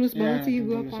nothing tulus banget sih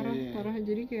gue, parah.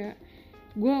 Jadi kayak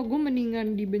gue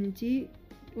mendingan dibenci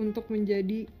untuk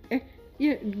menjadi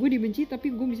gue dibenci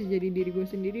tapi gue bisa jadi diri gue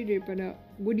sendiri daripada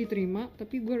gue diterima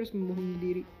tapi gue harus membohongi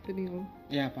diri, ngerti lo?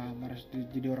 Iya paham, harus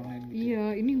jadi orang lain gitu. Iya,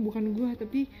 ini bukan gue,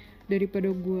 tapi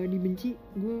daripada gue dibenci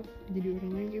gue jadi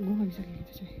orang lain, kayak gue nggak bisa kayak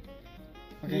gitu coy.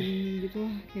 Oke. Gitu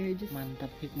lah, kayak just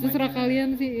mantap hikmahnya. terserah kalian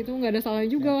sih, itu nggak ada salahnya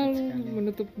juga lu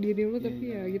menutup diri lu,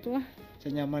 tapi ya gitulah.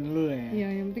 Senyaman lu ya.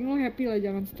 Iya, yang penting lu happy lah,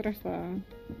 jangan stres lah.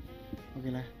 Oke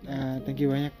lah, thank you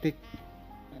banyak Tik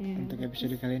untuk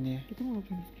episode kali ini ya. Kita mau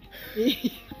ngapain?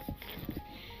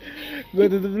 Gue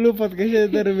tutup dulu podcastnya,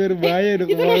 ntar biar bahaya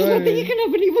dong. Itu resletingnya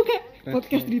kenapa dibuka?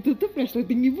 Podcast ditutup,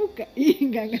 resleting dibuka. Ih,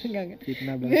 enggak.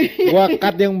 Fitnah banget. Gua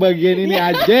cut yang bagian ini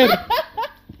aja.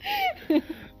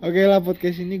 Oke lah,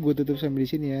 podcast ini gue tutup sampai di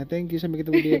sini ya. Thank you, sampai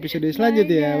ketemu di episode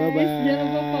selanjutnya. Bye bye. Jangan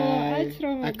lupa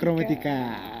follow Akromatika.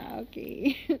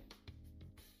 Oke.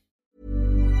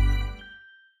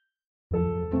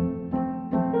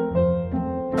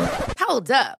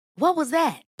 Hold up. What was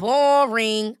that?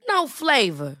 Boring. No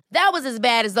flavor. That was as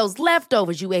bad as those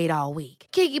leftovers you ate all week.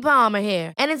 Keke Palmer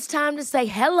here, and it's time to say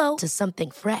hello to something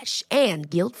fresh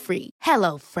and guilt-free.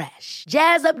 Hello Fresh.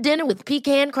 Jazz up dinner with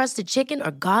pecan-crusted chicken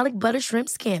or garlic butter shrimp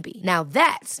scampi. Now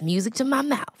that's music to my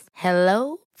mouth.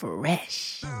 Hello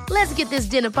Fresh. Let's get this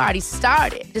dinner party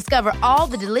started. Discover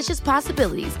all the delicious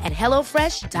possibilities at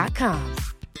hellofresh.com.